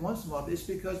this every once in a while? It's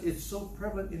because it's so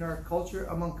prevalent in our culture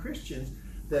among Christians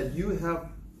that you have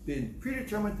been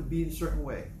predetermined to be in a certain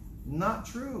way. Not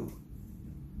true.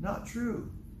 Not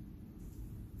true.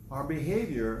 Our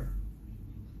behavior,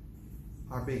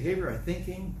 our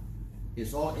thinking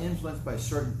is all influenced by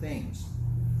certain things.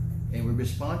 And we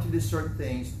respond to these certain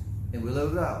things and we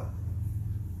live it out.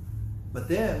 But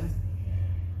then,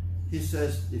 he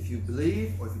says, if you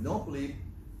believe or if you don't believe,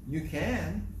 you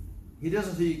can. He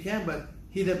doesn't say you can, but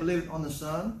he that believeth on the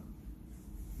Son,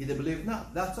 he that believeth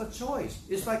not. That's a choice.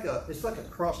 It's like a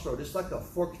crossroad. It's like a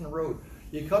fork in the road.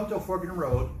 You come to a fork in the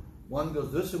road, one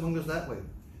goes this and one goes that way.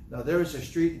 Now there is a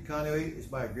street in Conway, it's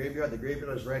by a graveyard. The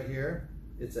graveyard is right here.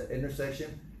 It's an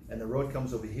intersection, and the road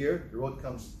comes over here. The road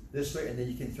comes this way, and then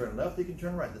you can turn left, you can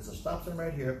turn right. There's a stop sign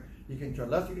right here. You can turn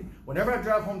left. Whenever I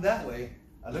drive home that way,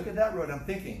 I look at that road, I'm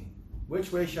thinking,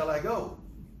 which way shall I go?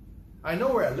 I know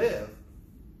where I live,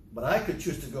 but I could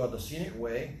choose to go the scenic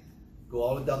way, go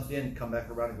all the way down to the end, come back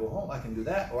around and go home. I can do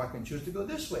that, or I can choose to go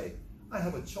this way. I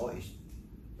have a choice.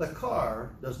 The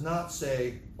car does not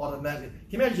say automatic.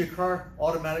 Can you imagine your car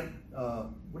automatic,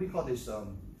 what do you call this,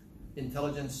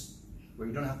 intelligence, where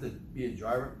you don't have to be a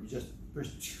driver, you just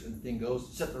push and the thing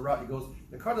goes, set the route, it goes.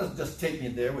 The car doesn't just take me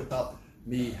there without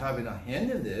me having a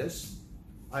hand in this.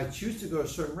 I choose to go a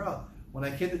certain route. When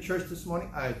I came to church this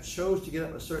morning, I chose to get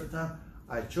up at a certain time.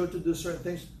 I chose to do certain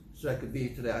things so I could be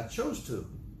here today. I chose to.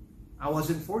 I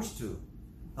wasn't forced to.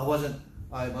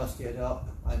 I must get up,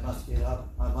 I must get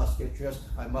up, I must get dressed,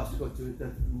 I must go to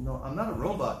the... No, I'm not a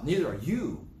robot. Neither are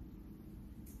you.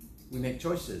 We make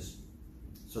choices.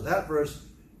 So that verse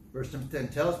number 10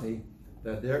 tells me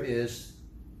that there is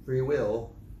free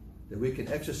will that we can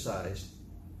exercise.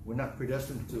 We're not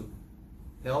predestined to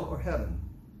hell or heaven.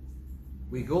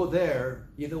 We go there,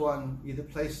 either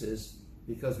places,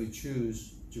 because we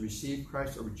choose to receive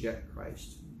Christ or reject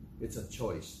Christ. It's a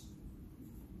choice.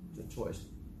 It's a choice.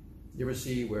 You ever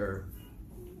see where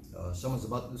someone's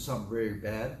about to do something very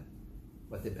bad,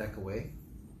 but they back away?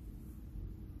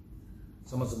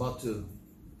 Someone's about to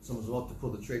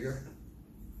pull the trigger.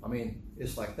 I mean,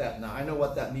 it's like that. Now, I know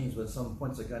what that means when someone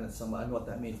points a gun at someone. I know what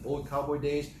that means. Old cowboy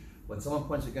days, when someone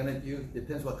points a gun at you,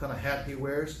 depends what kind of hat he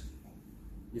wears.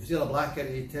 If you see a black hat,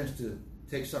 he tends to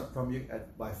take something from you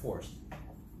by force.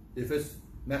 If it's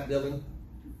Matt Dillon,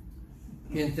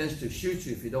 he intends to shoot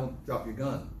you if you don't drop your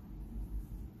gun.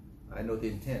 I know the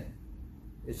intent.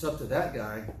 It's up to that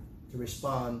guy to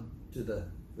respond to the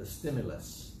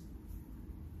stimulus.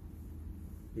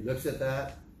 He looks at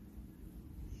that,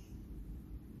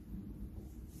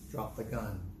 drop the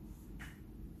gun.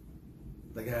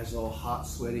 The guy's all hot,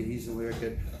 sweaty. He's aware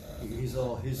that he's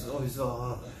all.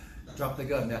 Drop the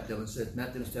gun. Matt Dillon said.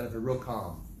 Matt Dillon standing for real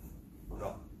calm.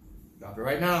 Drop it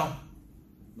right now.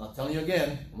 I'm not telling you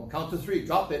again. I'm gonna count to 3.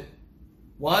 Drop it.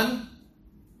 1,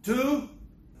 2.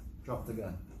 Drop the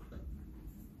gun.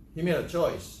 He made a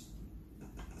choice,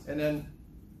 and then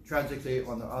tragically,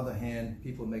 on the other hand,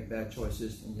 people make bad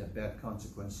choices and you have bad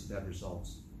consequences, bad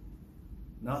results.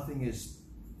 Nothing is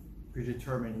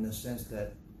predetermined in the sense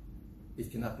that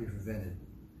it cannot be prevented.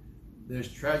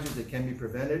 There's tragedies that can be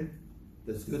prevented.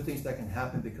 There's good things that can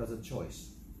happen because of choice.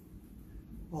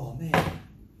 Oh man.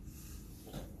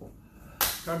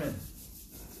 Carmen,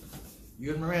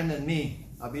 you and Miranda and me,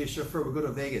 I'll be a chauffeur. We'll go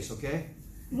to Vegas, okay?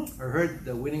 I heard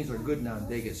the winnings are good now in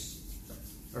Vegas.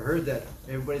 I heard that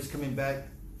everybody's coming back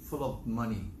full of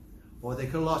money. Or they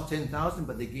could have lost 10,000,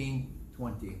 but they gained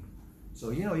 20.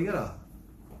 So, you gotta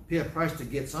pay a price to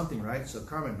get something, right? So,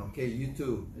 Carmen, okay, you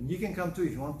too. And you can come too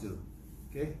if you want to,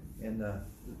 okay? And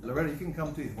Loretta, you can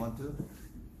come too if you want to,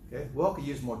 okay? We all could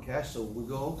use more cash, so we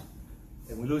go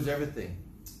and we lose everything.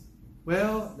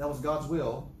 Well, that was God's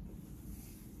will.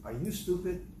 Are you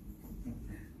stupid?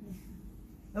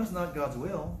 That's not God's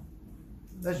will.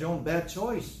 That's your own bad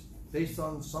choice based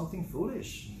on something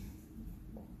foolish.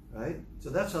 Right? So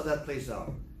that's how that plays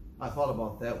out. I thought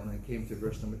about that when I came to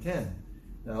verse number 10.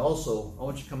 Now also, I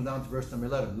want you to come down to verse number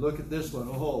 11. Look at this one.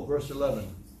 Oh, verse 11.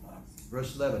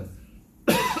 Verse 11.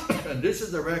 And this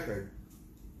is the record,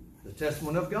 the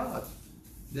testimony of God.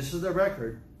 This is the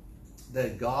record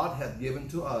that God hath given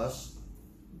to us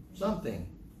something.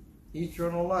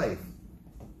 Eternal life.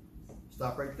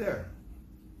 Stop right there.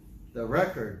 The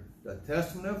record, the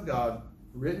testimony of God,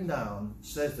 written down,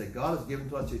 says that God has given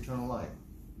to us eternal life.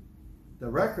 The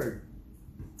record,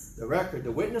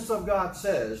 the witness of God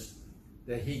says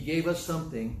that He gave us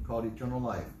something called eternal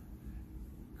life.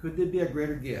 Could there be a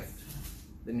greater gift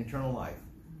than eternal life?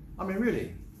 I mean,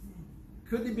 really,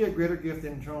 could there be a greater gift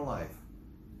than eternal life?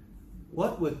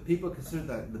 What would people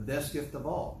consider the best gift of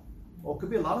all? Well, it could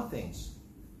be a lot of things.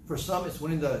 For some, it's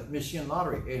winning the Michigan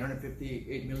lottery,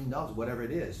 $858 million, whatever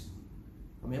it is.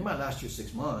 I mean, it might last you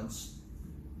 6 months,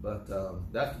 but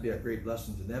that could be a great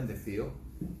blessing to them, they feel.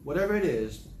 Whatever it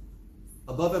is,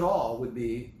 above it all would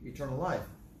be eternal life.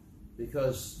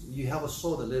 Because you have a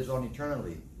soul that lives on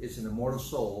eternally. It's an immortal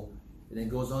soul, and it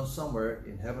goes on somewhere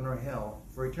in heaven or hell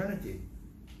for eternity.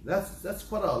 That's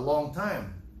quite a long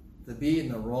time to be in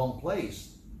the wrong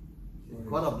place.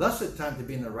 Quite a blessed time to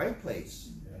be in the right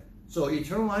place. So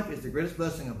eternal life is the greatest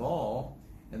blessing of all,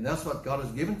 and that's what God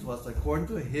has given to us according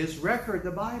to His record,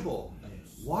 the Bible.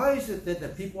 Why is it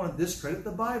that people want to discredit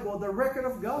the Bible, the record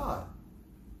of God?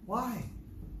 Why?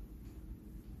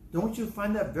 Don't you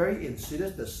find that very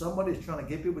insidious that somebody is trying to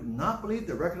get people to not believe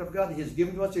the record of God that He has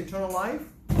given to us eternal life?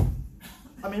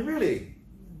 I mean, really,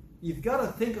 you've got to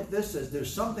think of this as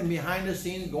there's something behind the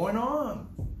scenes going on.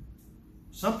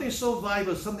 Something so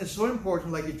valuable, something so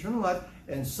important like eternal life,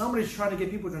 and somebody's trying to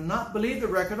get people to not believe the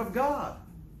record of God.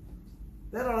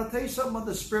 That ought to tell you something about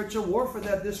the spiritual warfare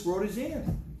that this world is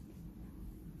in.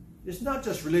 It's not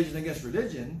just religion against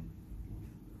religion.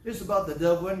 It's about the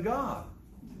devil and God.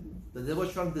 The devil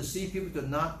is trying to deceive people to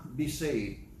not be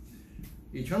saved.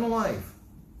 Eternal life.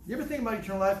 You ever think about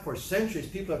eternal life? For centuries,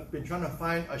 people have been trying to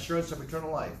find assurance of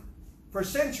eternal life. For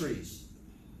centuries,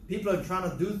 people are trying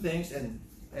to do things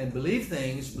and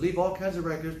believe all kinds of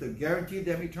records to guarantee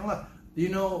them eternal life. Do you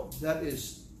know that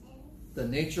is the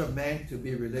nature of man to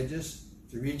be religious,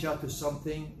 to reach out to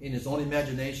something in his own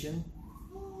imagination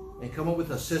and come up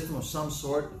with a system of some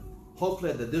sort,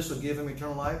 hopefully that this will give him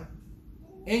eternal life?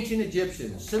 Ancient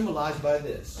Egyptians, symbolized by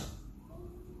this.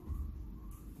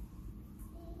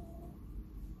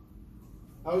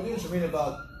 I was doing some reading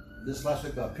about this last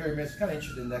week about pyramids, kind of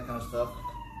interested in that kind of stuff.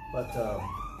 But,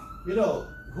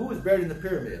 who was buried in the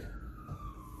pyramid?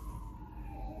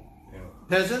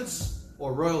 Peasants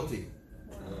or royalty?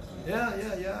 Yeah.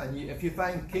 And if you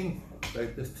find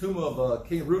the tomb of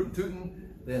King Rut and Tuten,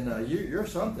 then you're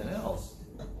something else.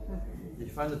 You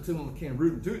find the tomb of King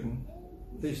Reuben Tootin,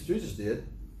 these Jesus did.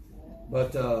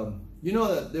 But you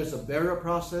know that there's a burial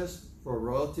process for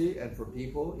royalty and for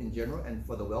people in general and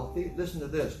for the wealthy. Listen to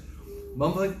this.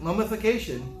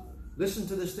 Mummification, listen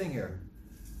to this thing here.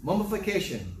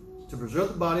 Mummification, to preserve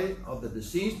the body of the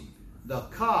deceased, the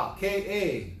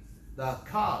K-A, the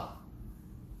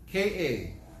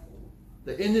K-A,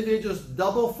 the individual's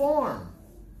double form.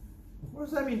 What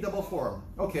does that mean, double form?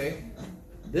 Okay,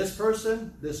 this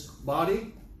person, this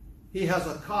body, he has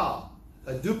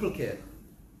a duplicate,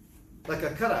 like a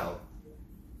cutout,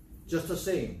 just the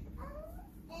same,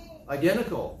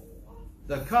 identical.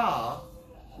 The Ka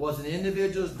was an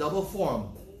individual's double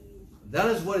form. That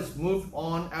is what is moved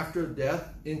on after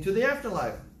death into the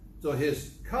afterlife. So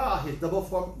his Ka, his double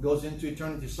form, goes into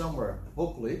eternity somewhere,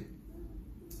 hopefully.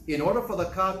 In order for the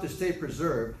Ka to stay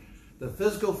preserved, the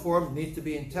physical form needs to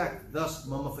be intact, thus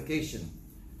mummification.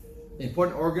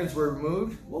 Important organs were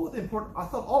removed. What was important? I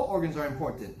thought all organs are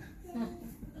important.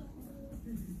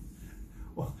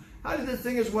 Well, how did this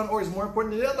thing as one organ is more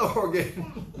important than the other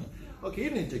organ? Okay,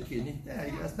 you need your kidney. Yeah,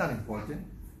 that's not important.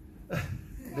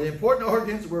 The important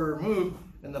organs were removed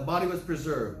and the body was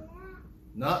preserved.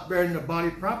 Not burying the body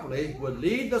properly would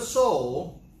lead the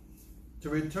soul to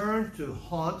return to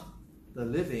haunt the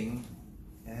living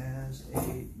as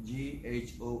a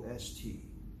ghost.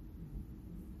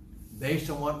 Based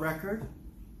on what record?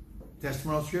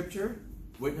 Testimonial scripture?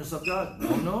 Witness of God?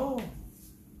 No.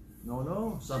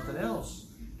 Something else.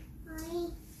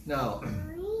 Now,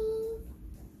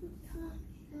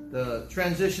 the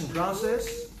transition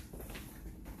process.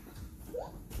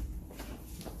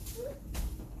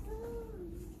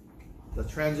 The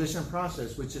transition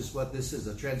process, which is what this is,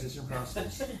 a transition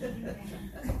process.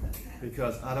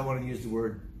 Because I don't want to use the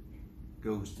word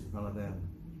ghost in front of them.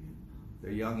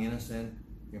 They're young, innocent,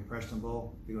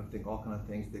 impressionable. They're going to think all kinds of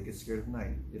things. They get scared at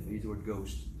night if they use the word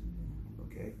ghost.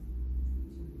 Okay?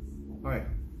 All right.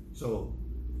 So,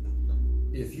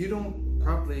 if you don't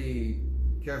properly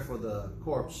care for the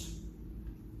corpse,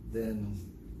 then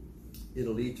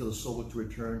it'll lead to the soul to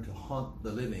return to haunt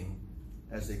the living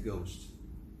as a ghost.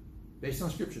 Based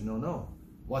on scripture, no.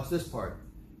 Watch this part.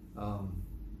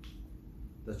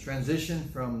 The transition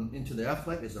from into the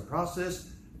afterlife is a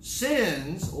process.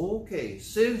 Sins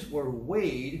were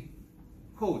weighed,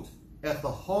 quote, at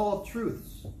the hall of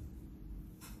truths.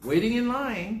 Waiting in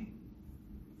line,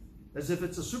 as if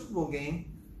it's a Super Bowl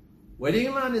game. Waiting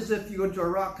in line as if you go to a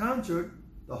rock concert.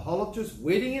 The hall of truths,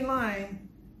 waiting in line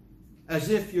as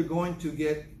if you're going to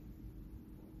get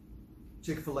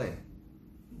Chick-fil-A.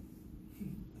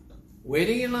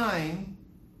 Waiting in line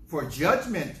for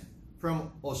judgment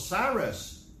from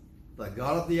Osiris, the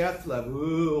god of the afterlife.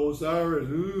 Ooh, Osiris,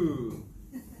 ooh.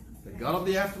 The god of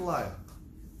the afterlife,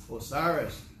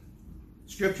 Osiris.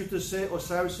 Scripture to say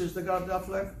Osiris is the god of the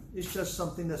afterlife, it's just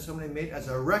something that somebody made as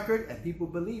a record and people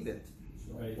believe it.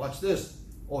 Right. Watch this.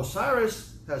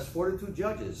 Osiris has 42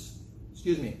 judges.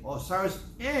 Osiris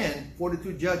and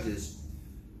 42 judges.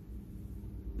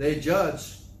 They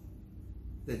judge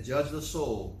the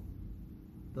soul.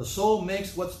 The soul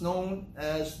makes what's known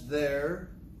as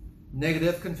their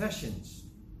negative confessions.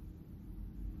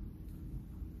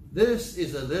 This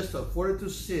is a list of 42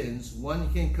 sins one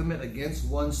can commit against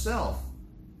oneself,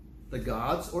 the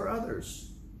gods, or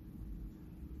others.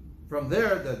 From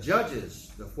there, the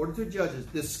 42 judges,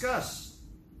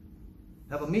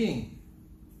 have a meeting,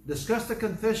 discuss the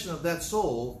confession of that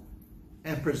soul,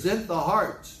 and present the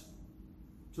heart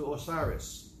to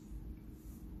Osiris.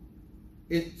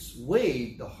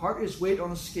 The heart is weighed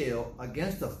on a scale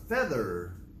against a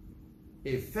feather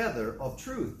of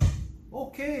truth.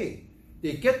 Okay,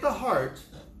 they get the heart,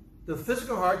 the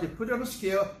physical heart, they put it on a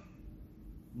scale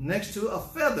next to a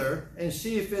feather and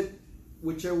see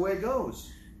whichever way it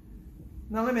goes.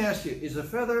 Now let me ask you, is a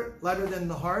feather lighter than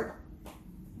the heart?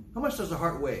 How much does the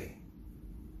heart weigh?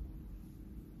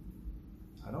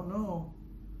 I don't know,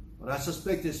 but I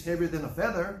suspect it's heavier than a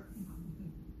feather.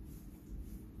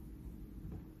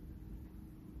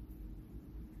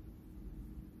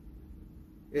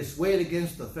 It's weighed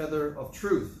against the feather of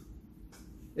truth.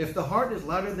 If the heart is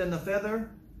lighter than the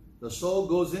feather, the soul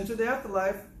goes into the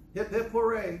afterlife. Hip, hip,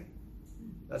 hooray.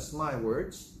 That's my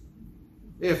words.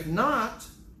 If not,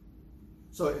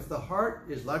 so if the heart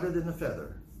is lighter than the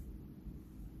feather,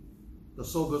 the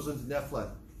soul goes into the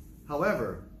afterlife.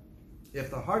 However, if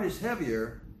the heart is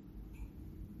heavier,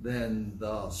 then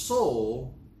the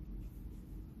soul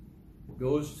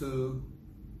goes to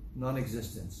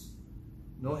non-existence.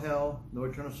 No hell, no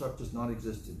eternal structures,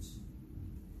 non-existence.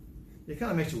 It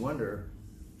kind of makes you wonder,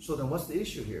 so then what's the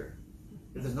issue here?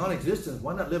 If there's non-existence,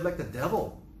 why not live like the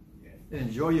devil and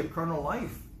enjoy your carnal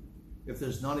life if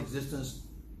there's non-existence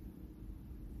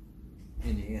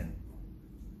in the end?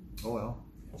 Oh well,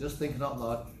 just thinking out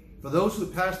loud. For those who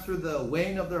pass through the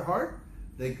weighing of their heart,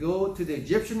 they go to the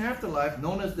Egyptian afterlife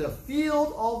known as the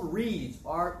field of reeds,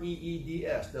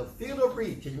 R-E-E-D-S, the field of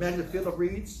reeds. Can you imagine the field of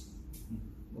reeds?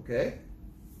 Okay.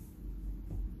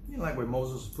 You know, like where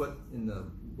Moses was put in the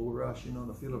bulrush, you know,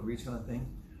 the field of reeds kind of thing.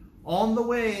 On the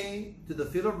way to the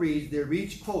field of reeds, they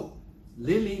reach, quote,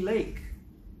 Lily Lake.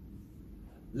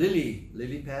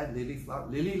 Lily pad, lily flower,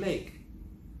 Lily Lake.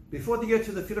 Before they get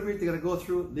to the field of reeds, they got to go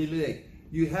through Lily Lake.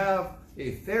 You have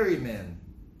a ferryman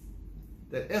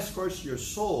that escorts your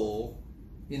soul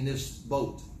in this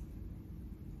boat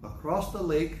across the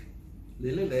lake,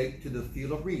 Lily Lake, to the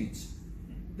field of reeds.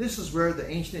 This is where the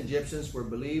ancient Egyptians were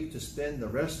believed to spend the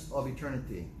rest of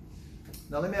eternity.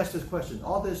 Now let me ask this question.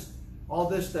 All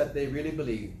this that they really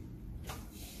believe,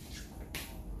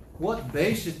 what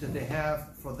basis did they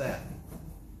have for that?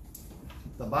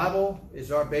 The Bible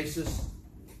is our basis.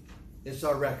 It's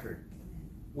our record.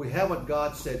 We have what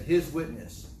God said, His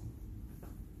witness.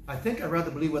 I think I'd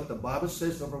rather believe what the Bible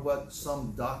says over what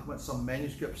some document, some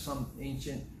manuscript, some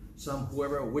ancient, some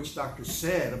whoever, a witch doctor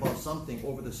said about something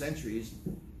over the centuries,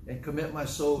 and commit my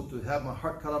soul to have my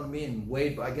heart cut out of me and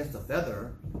weighed against a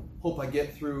feather. Hope I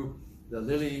get through the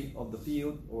lily of the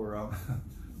field, or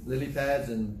lily pads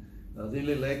and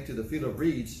Lily Lake to the field of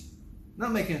reeds.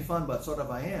 Not making fun, but sort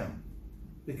of I am.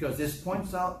 Because this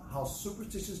points out how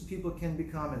superstitious people can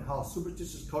become and how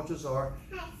superstitious cultures are.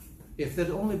 If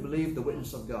they'd only believe the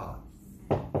witness of God,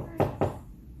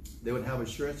 they would have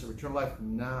assurance of eternal life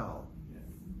now.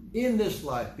 In this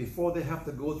life, before they have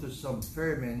to go through some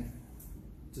ferryman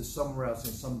to somewhere else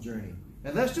in some journey.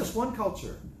 And that's just one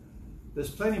culture.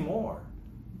 There's plenty more.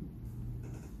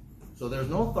 So there's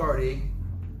no authority,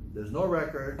 there's no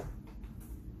record,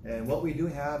 and what we do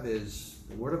have is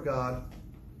the Word of God.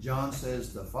 John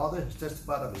says the Father has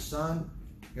testified of His Son.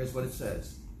 Here's what it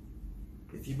says.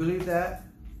 If you believe that,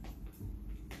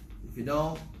 if you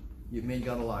don't, you've made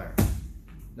God a liar.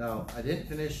 Now, I didn't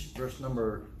finish verse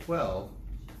number 12,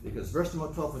 because verse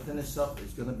number 12 within itself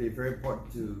is going to be very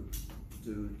important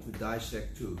to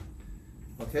dissect too.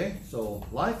 Okay, so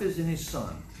life is in His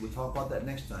Son. We'll talk about that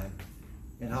next time,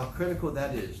 and how critical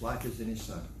that is. Life is in His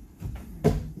Son.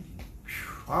 Whew,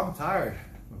 I'm tired.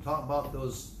 I'm talking about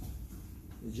those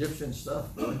Egyptian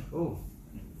stuff, boy. Oh.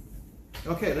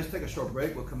 Okay, let's take a short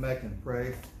break. We'll come back and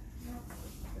pray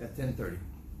at 10:30.